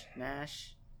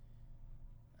Nash,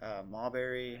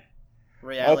 Marbury,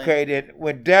 Ray Allen. Okay, then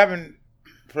when Devin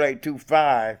played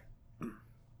 2-5,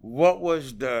 what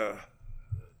was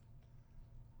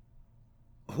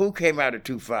who came out of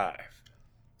 2-5?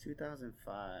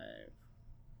 2005.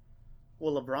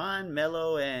 Well, LeBron,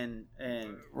 Melo, and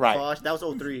right. Bosh, that was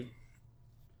 03.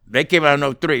 They came out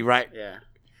in 03, right? Yeah.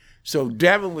 So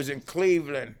Devin was in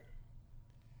Cleveland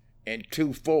in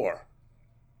 2-4.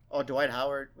 Oh, Dwight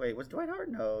Howard. Wait, was Dwight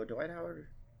Howard? No, Dwight Howard.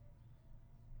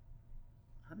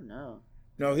 I don't know.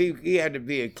 No, he had to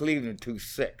be in Cleveland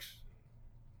 2-6.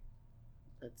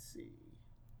 Let's see.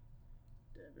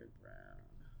 Devin Brown.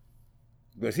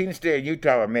 Because he didn't stay in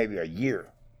Utah for maybe a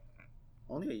year.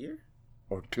 Only a year?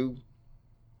 Or 2.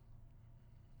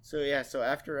 So, yeah,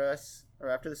 after us, or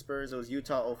after the Spurs, it was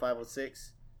Utah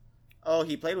 05-06. Oh,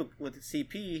 he played with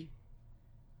CP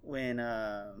when...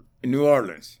 in New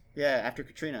Orleans. Yeah, after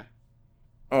Katrina.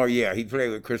 Oh, yeah, he played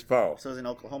with Chris Paul. So it was in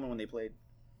Oklahoma when they played.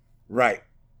 Right.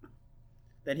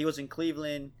 Then he was in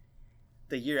Cleveland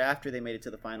the year after they made it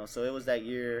to the finals. So it was that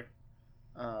year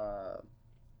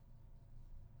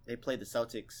they played the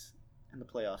Celtics in the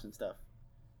playoffs and stuff.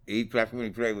 He played when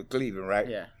he played with Cleveland, right?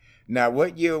 Yeah. Now,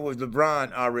 what year was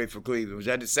LeBron already for Cleveland? Was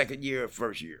that the second year or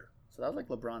first year? So that was like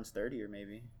LeBron's third year,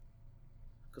 maybe.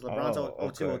 Because LeBron's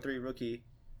 02-03 rookie.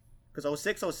 Because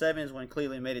 06-07 is when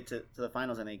Cleveland made it to the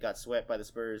finals and they got swept by the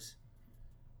Spurs.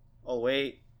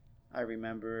 08, I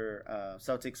remember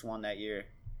Celtics won that year.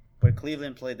 But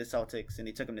Cleveland played the Celtics and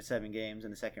they took them to 7 games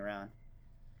in the second round.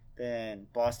 Then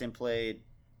Boston played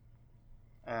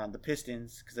the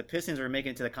Pistons, because the Pistons were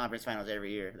making it to the conference finals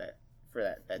every year for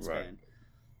that span.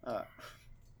 Right.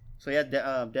 So yeah,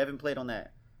 Devin played on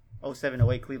that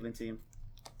 07-08 Cleveland team.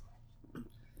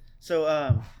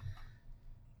 So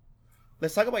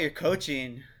let's talk about your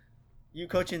coaching. You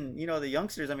coaching, the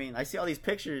youngsters. I mean, I see all these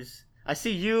pictures. I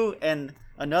see you and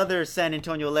another San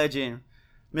Antonio legend,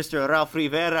 Mr. Ralph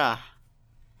Rivera.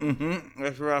 Mm-hmm.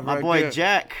 That's right. My boy there.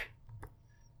 Jack.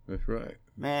 That's right.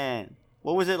 Man,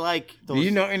 what was it like? Do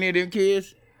you know any of them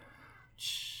kids?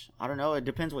 I don't know. It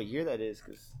depends what year that is,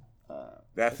 because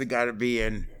that's the guy to be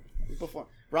in. Before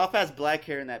Ralph has black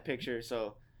hair in that picture,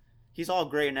 so he's all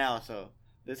gray now. So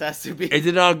this has to be. Is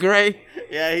it all gray?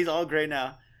 Yeah, he's all gray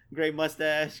now. Gray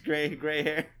mustache, gray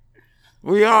hair.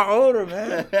 We are older,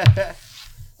 man.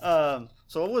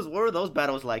 So what were those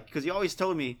battles like? Because you always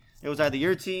told me it was either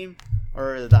your team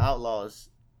or the Outlaws.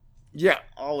 Yeah,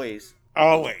 always.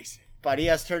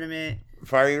 Farias tournament.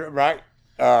 Right.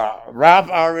 Ralph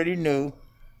already knew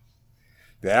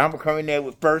that I'm coming there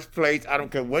with first place. I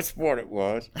don't care what sport it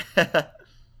was,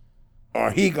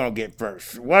 or he gonna get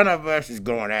first. One of us is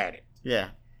going at it.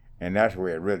 Yeah. And that's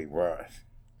where it really was.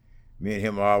 Me and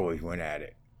him always went at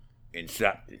it in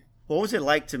something. what was it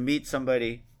like to meet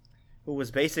somebody who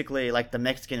was basically like the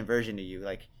Mexican version of you?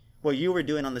 Like what you were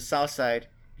doing on the south side,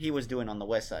 he was doing on the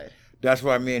west side. That's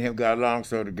why me and him got along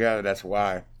so together. That's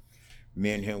why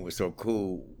me and him was so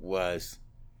cool. Was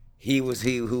he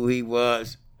who he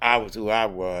was, I was who I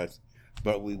was,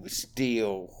 but we were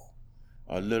still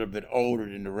a little bit older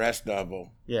than the rest of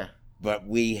them. Yeah. But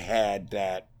we had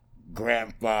that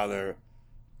grandfather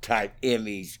type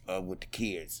image with the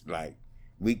kids. Like,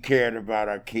 we cared about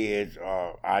our kids.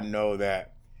 I know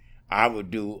that I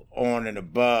would do on and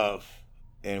above,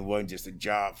 and it wasn't just a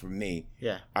job for me.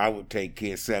 Yeah. I would take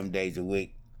kids 7 days a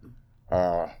week,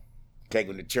 take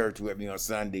them to church with me on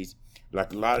Sundays.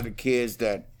 Like a lot of the kids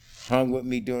that hung with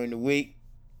me during the week,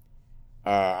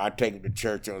 I take them to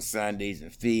church on Sundays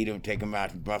and feed them, take them out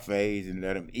to buffets and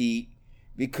let them eat,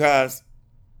 because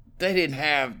they didn't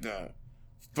have the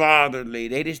fatherly,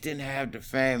 they just didn't have the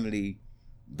family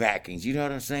backings. You know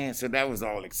what I'm saying? So that was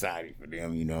all exciting for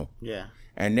them, you know. Yeah.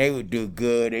 And they would do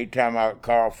good. Anytime I would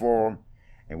call for them,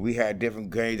 and we had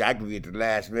different games, I could be at the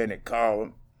last minute, call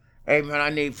them. Hey, man, I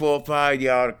need 4 or 5 of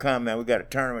y'all to come, man. We got a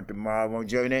tournament tomorrow. Want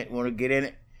to join it? Want to get in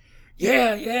it?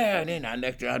 Yeah. And then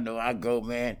next thing I know, I go,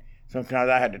 man. Sometimes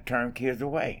I had to turn kids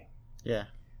away. Yeah.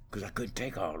 Because I couldn't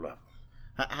take all of them.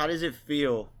 How does it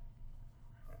feel?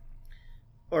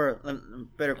 Or,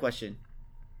 better question.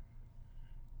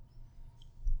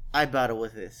 I battle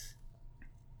with this.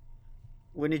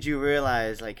 When did you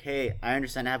realize, like, hey, I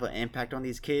understand I have an impact on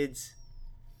these kids,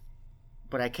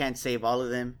 but I can't save all of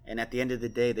them, and at the end of the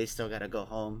day, they still got to go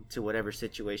home to whatever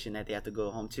situation that they have to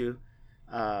go home to.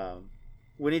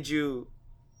 When did you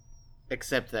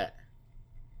accept that?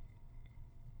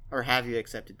 Or have you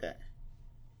accepted that?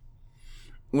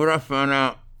 What I found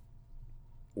out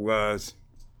was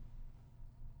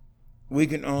we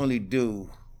can only do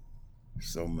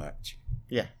so much.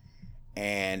 Yeah.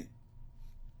 And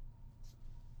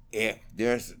if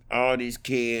there's all these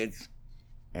kids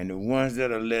and the ones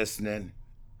that are listening,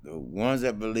 the ones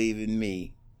that believe in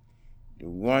me, the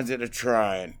ones that are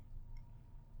trying,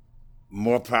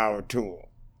 more power to them.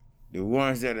 The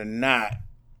ones that are not,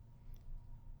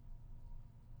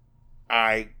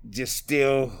 I just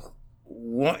still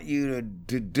want you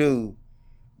to do,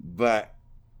 but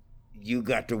you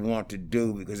got to want to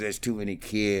do, because there's too many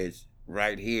kids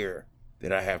right here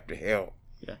that I have to help.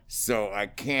 Yeah. So I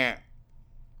can't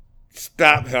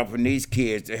stop helping these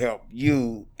kids to help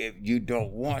you if you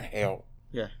don't want help.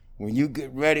 Yeah. When you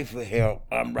get ready for help,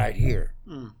 I'm right here.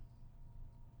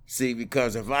 See,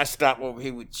 because if I stop over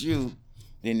here with you,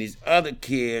 then these other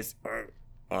kids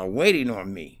are waiting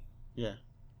on me. Yeah.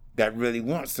 That really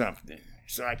want something.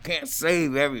 So I can't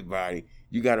save everybody.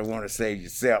 You got to want to save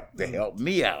yourself to help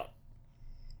me out.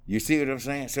 You see what I'm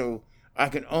saying? So I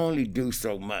can only do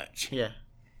so much. Yeah.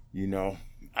 You know,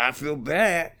 I feel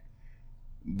bad,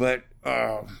 but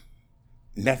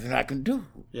nothing I can do.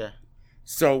 Yeah.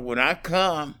 So when I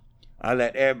come, I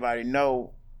let everybody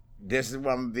know this is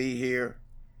why I'm going to be here.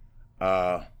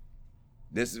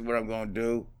 This is what I'm going to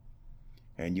do.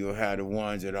 And you'll have the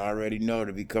ones that already know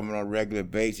to be coming on a regular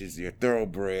basis, your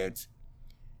thoroughbreds,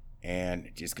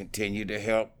 and just continue to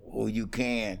help who you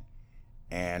can.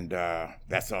 And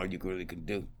that's all you really can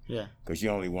do. Yeah. Because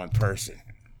you're only one person.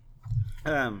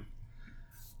 Let's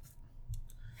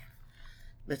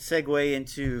segue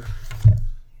into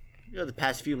the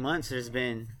past few months. There's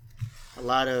been a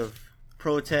lot of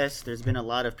protests. There's been a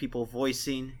lot of people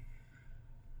voicing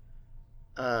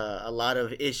a lot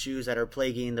of issues that are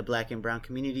plaguing the black and brown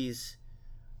communities.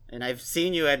 And I've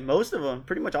seen you at most of them,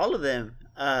 pretty much all of them.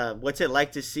 What's it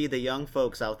like to see the young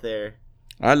folks out there?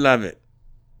 I love it.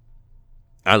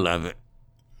 I love it.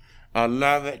 I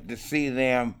love it to see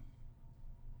them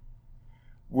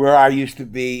where I used to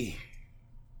be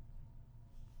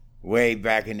way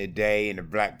back in the day in the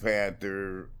Black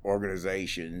Panther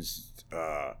organizations.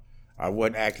 I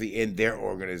wasn't actually in their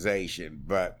organization,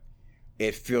 but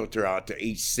it filtered out to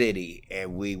each city,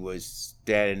 and we was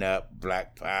standing up,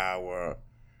 Black Power,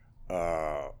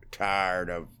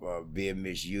 tired of being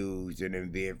misused and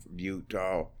then being from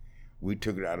Utah. We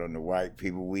took it out on the white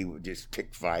people. We would just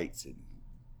pick fights and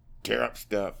tear up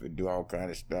stuff and do all kind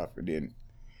of stuff. And then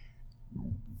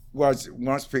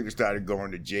once people started going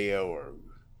to jail or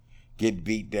get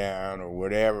beat down or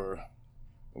whatever,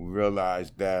 we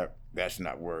realized that that's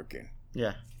not working.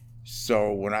 Yeah.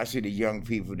 So when I see the young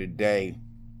people today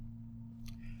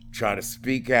try to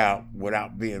speak out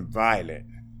without being violent,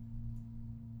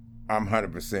 I'm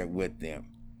 100% with them.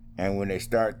 And when they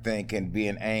start thinking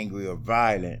being angry or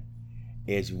violent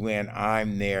is when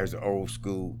I'm there as old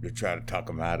school to try to talk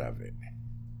them out of it,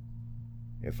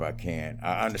 if I can.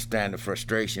 I understand the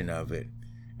frustration of it,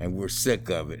 and we're sick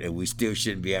of it, and we still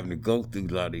shouldn't be having to go through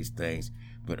a lot of these things.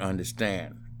 But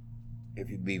understand, if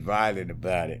you be violent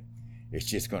about it, it's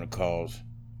just going to cause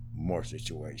more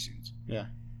situations. Yeah.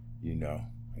 You know,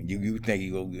 and you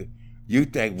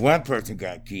think one person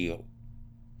got killed,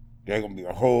 there's going to be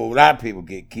a whole lot of people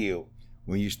get killed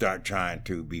when you start trying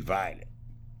to be violent,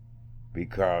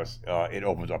 because it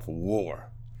opens up a war,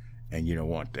 and you don't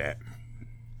want that.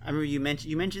 I remember you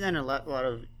mentioned that in a lot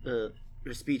of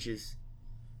your speeches,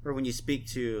 or when you speak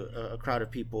to a crowd of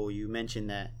people, you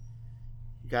mentioned that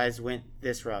you guys went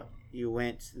this route. You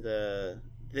went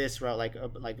this route, like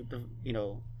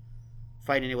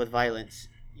fighting it with violence.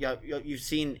 You've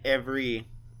seen every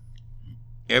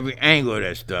angle of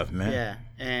that stuff, man. Yeah,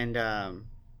 and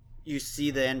you see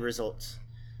the end results.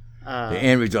 The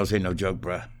end results ain't no joke,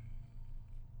 bruh.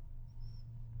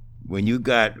 When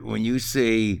you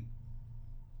see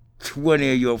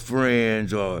 20 of your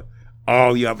friends or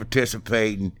all y'all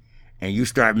participating, and you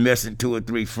start missing 2 or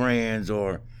 3 friends,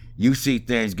 or you see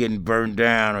things getting burned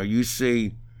down, or you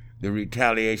see the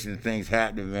retaliation of things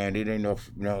happening, man, it ain't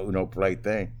no play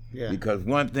thing. Yeah. Because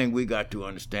one thing we got to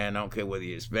understand, I don't care whether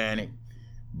you're Hispanic,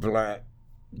 black,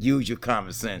 use your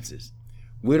common senses.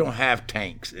 We don't have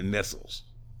tanks and missiles.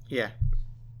 Yeah.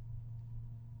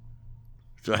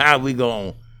 So how we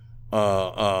gonna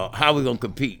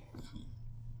compete?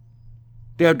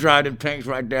 They'll drive them tanks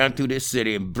right down through this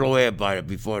city and blow everybody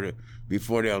before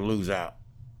they'll lose out.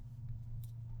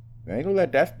 They ain't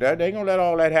gonna let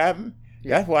all that happen.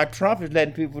 Yeah. That's why Trump is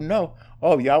letting people know,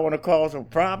 oh, y'all want to cause a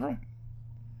problem?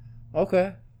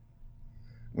 Okay.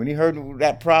 When he heard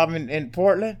that problem in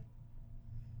Portland,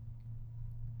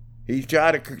 he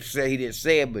tried to say he didn't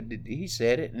say it, but he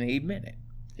said it and he meant it.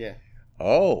 Yeah.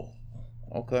 Oh,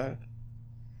 okay.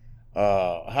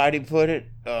 How'd he put it?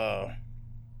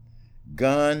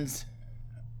 Guns.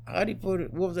 How'd he put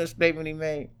it? What was that statement he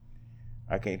made?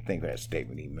 I can't think of that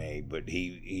statement he made, but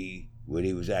what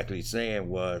he was actually saying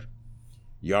was,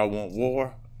 y'all want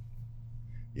war?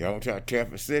 Y'all want to try to tear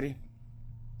up a city?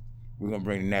 We're going to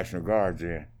bring the National Guards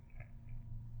in.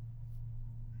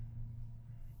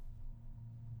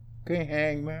 Can't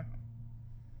hang, man.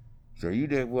 So you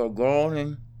did well, go on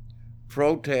and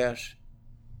protest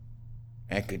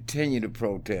and continue to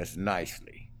protest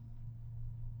nicely,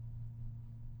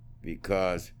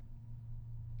 because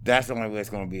that's the only way it's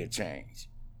going to be a change.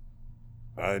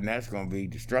 Other than that, it's going to be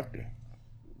destructive.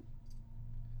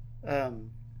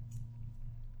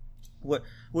 What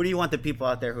do you want the people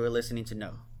out there who are listening to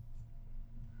know?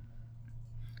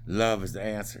 Love is the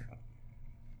answer.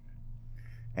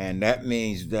 And that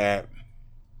means that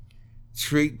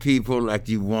treat people like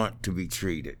you want to be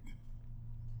treated.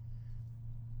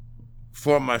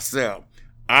 For myself,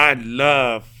 I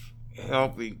love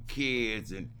helping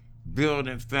kids and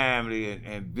building family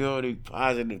and building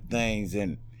positive things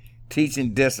and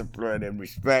teaching discipline and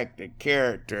respect and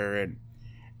character,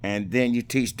 and then you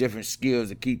teach different skills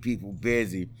to keep people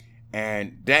busy,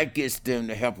 and that gets them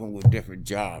to help them with different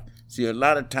jobs. See, a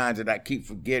lot of times that I keep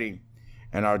forgetting,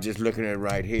 and I was just looking at it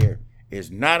right here,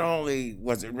 is not only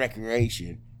was it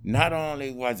recreation, not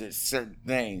only was it certain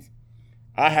things.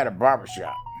 I had a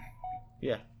barbershop.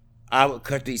 Yeah. I would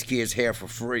cut these kids' hair for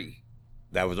free.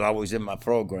 That was always in my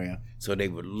program, so they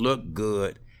would look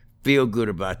good, feel good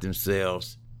about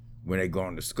themselves when they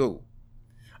go to school.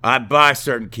 I'd buy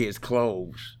certain kids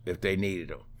clothes if they needed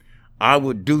them. I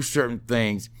would do certain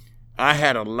things. I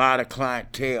had a lot of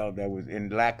clientele that was in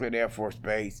Lackland Air Force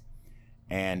Base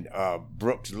and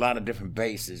Brooks, a lot of different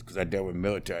bases, because I dealt with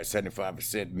military,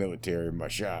 75% military in my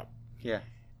shop. Yeah.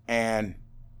 And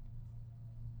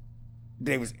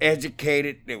they was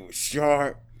educated, they were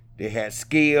sharp, they had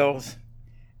skills,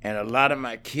 and a lot of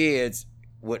my kids,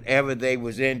 whatever they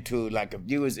was into, like if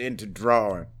you was into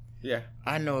drawing, yeah,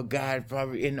 I know a guy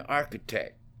probably in the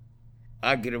architect.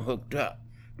 I get him hooked up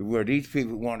to where these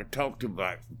people want to talk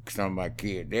to some of my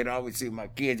kids. They'd always see my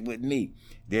kids with me.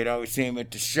 They'd always see them at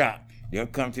the shop. They'll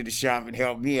come to the shop and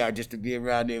help me out just to be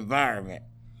around the environment.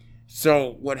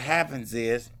 So what happens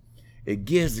is it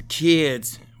gives the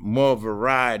kids more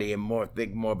variety and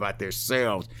think more about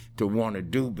themselves to want to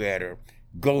do better,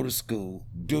 go to school,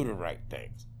 do the right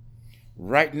things.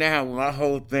 Right now, my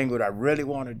whole thing, what I really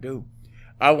want to do,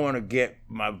 I want to get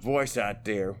my voice out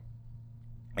there,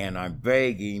 and I'm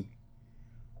begging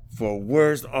for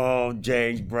where's all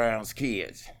James Brown's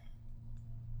kids?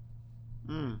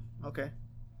 Okay.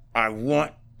 I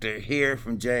want to hear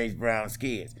from James Brown's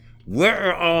kids.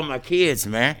 Where are all my kids,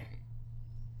 man?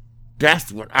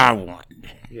 That's what I want.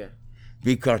 Yeah.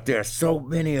 Because there are so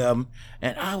many of them,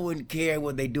 and I wouldn't care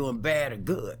whether they're doing bad or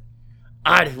good.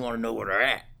 I just want to know where they're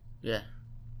at. Yeah.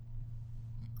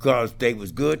 because they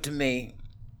was good to me.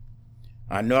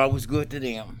 I know I was good to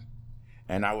them.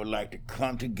 And I would like to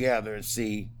come together and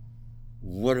see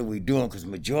what are we doing. Because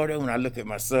majority, when I look at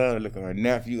my son, I look at my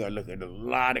nephew, I look at a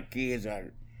lot of kids.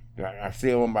 I see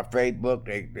them on my Facebook.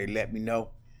 They let me know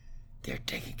they're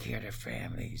taking care of their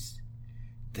families.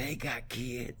 They got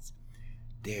kids.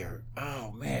 They're,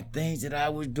 oh man, things that I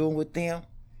was doing with them,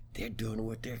 they're doing it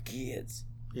with their kids.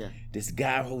 Yeah. This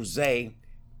guy, Jose,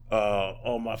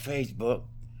 on my Facebook,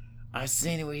 I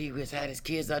seen it when he had his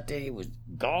kids out there. He was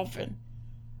golfing.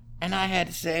 And I had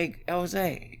to say,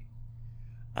 Jose,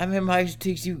 I remember I used to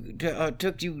teach you,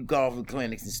 took you golfing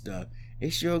clinics and stuff.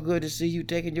 It's sure good to see you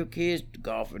taking your kids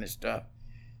golfing and stuff.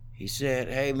 He said,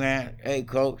 hey man, hey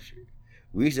coach,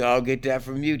 we used to all get that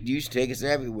from you. You used to take us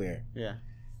everywhere. Yeah.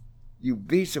 You'd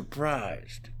be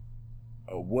surprised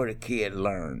of what a kid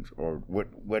learns or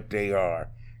what they are.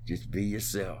 Just be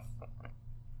yourself.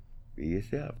 Be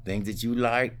yourself. Things that you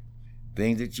like,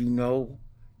 things that you know.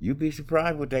 You'd be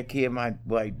surprised what that kid might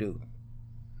do.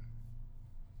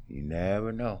 You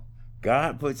never know.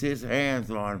 God puts his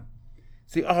hands on.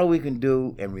 See, all we can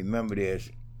do, and remember this,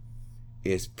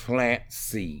 is plant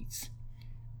seeds.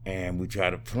 And we try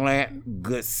to plant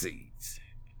good seeds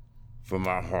from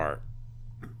our heart.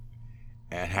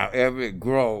 And however it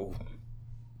grows,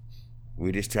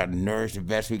 we just try to nourish the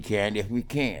best we can if we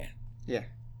can. Yeah.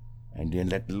 And then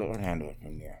let the Lord handle it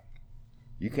from there.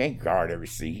 You can't guard every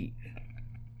seed.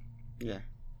 Yeah.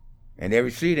 And every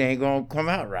seed ain't going to come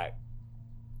out right.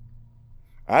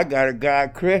 I got a guy,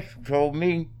 Chris, told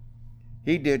me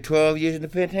he did 12 years in the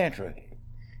penitentiary.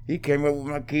 He came up with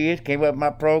my kids, came up with my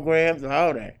programs and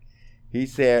all that. He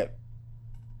said,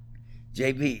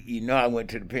 JB, you know I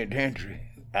went to the penitentiary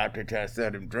after trying to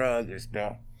sell them drugs and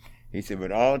stuff. He said,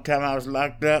 but all the time I was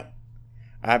locked up,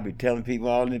 I'd be telling people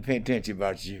all in the penitentiary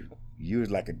about you. You was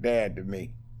like a dad to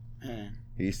me. Man.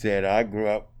 He said, I grew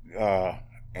up,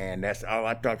 and that's all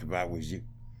I talked about was you.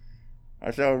 I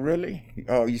said, oh, really?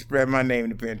 Oh, you spread my name in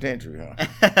the penitentiary, huh?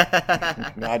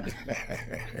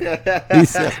 he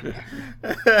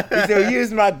said, you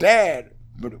was my dad.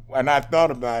 But when I thought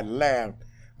about it, I laughed.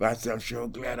 But I said, I'm sure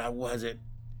glad I wasn't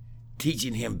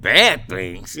teaching him bad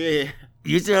things. Yeah.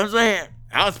 You see what I'm saying?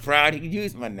 I was proud he could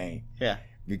use my name. Yeah.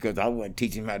 Because I wasn't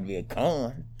teaching him how to be a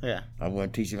con. Yeah. I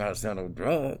wasn't teaching him how to sell no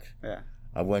drugs. Yeah.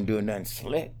 I wasn't doing nothing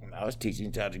slick. I was teaching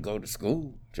him how to go to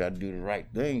school, try to do the right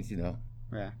things,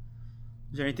 Yeah.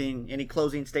 Is there any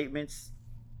closing statements?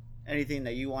 Anything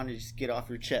that you want to just get off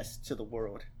your chest to the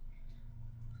world?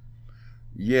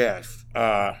 Yes.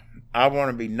 I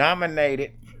want to be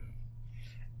nominated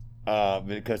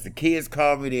because the kids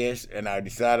call me this, and I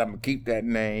decided I'm going to keep that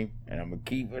name, and I'm going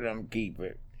to keep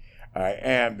it. I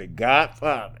am the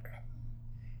godfather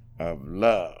of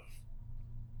love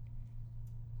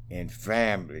in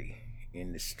family,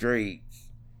 in the streets,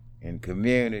 in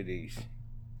communities.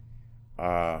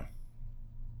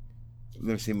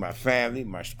 Let me see, my family,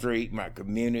 my street, my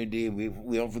community.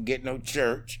 We don't forget no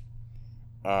church.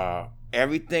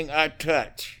 Everything I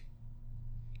touch,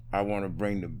 I want to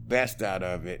bring the best out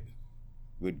of it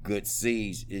with good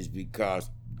seeds, is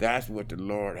because that's what the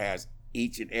Lord has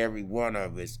each and every one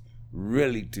of us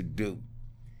really to do.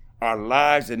 Our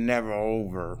lives are never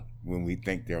over when we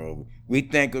think they're over. We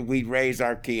think if we raise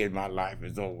our kids, my life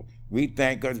is over. We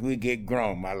think as we get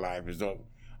grown, my life is over.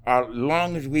 As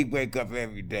long as we wake up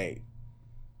every day,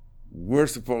 we're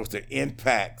supposed to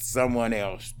impact someone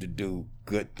else to do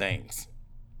good things.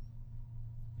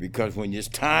 Because when it's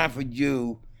time for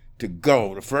you to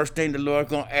go, the first thing the Lord's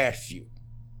going to ask you,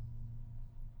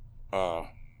 how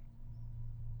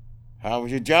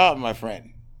was your job, my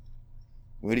friend?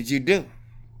 What did you do?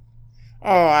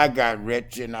 Oh, I got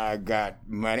rich and I got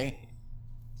money.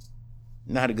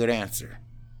 Not a good answer.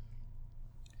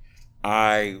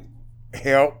 I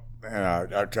help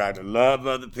and I tried to love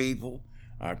other people.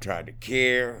 I tried to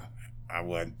care. I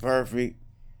wasn't perfect.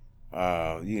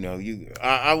 I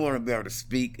want to be able to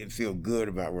speak and feel good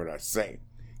about what I say.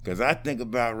 Because I think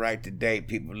about right today,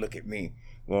 people look at me,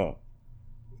 well,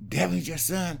 Devin's your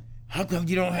son. How come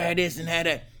you don't have this and have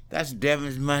that? That's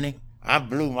Devin's money. I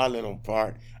blew my little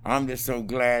part. I'm just so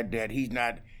glad that he's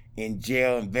not in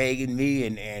jail and begging me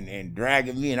and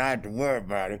dragging me and I have to worry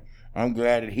about it. I'm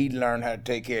glad that he learned how to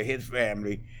take care of his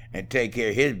family and take care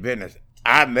of his business.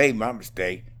 I made my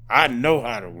mistake. I know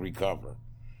how to recover.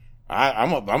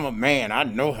 I'm a man. I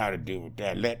know how to deal with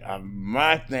that.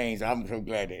 My things, I'm so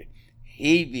glad that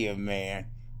he be a man,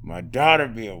 my daughter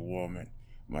be a woman,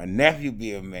 my nephew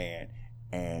be a man,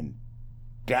 and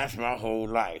that's my whole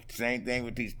life. Same thing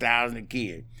with these 1,000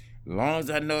 kids. As long as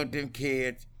I know that them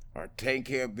kids are taking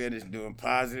care of business, doing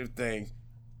positive things,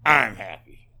 I'm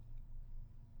happy.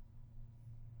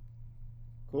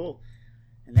 Cool.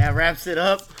 And that wraps it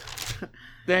up.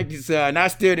 Thank you, son. I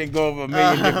still didn't go over a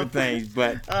million different things,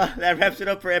 but that wraps it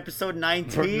up for episode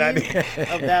 19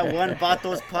 of that One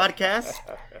Vatos podcast.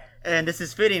 And this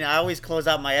is fitting. I always close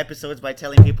out my episodes by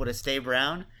telling people to stay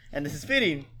brown. And this is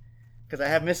fitting because I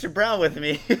have Mr. Brown with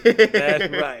me.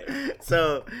 That's right.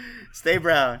 So, stay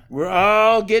brown. We're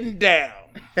all getting down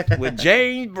with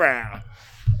James Brown.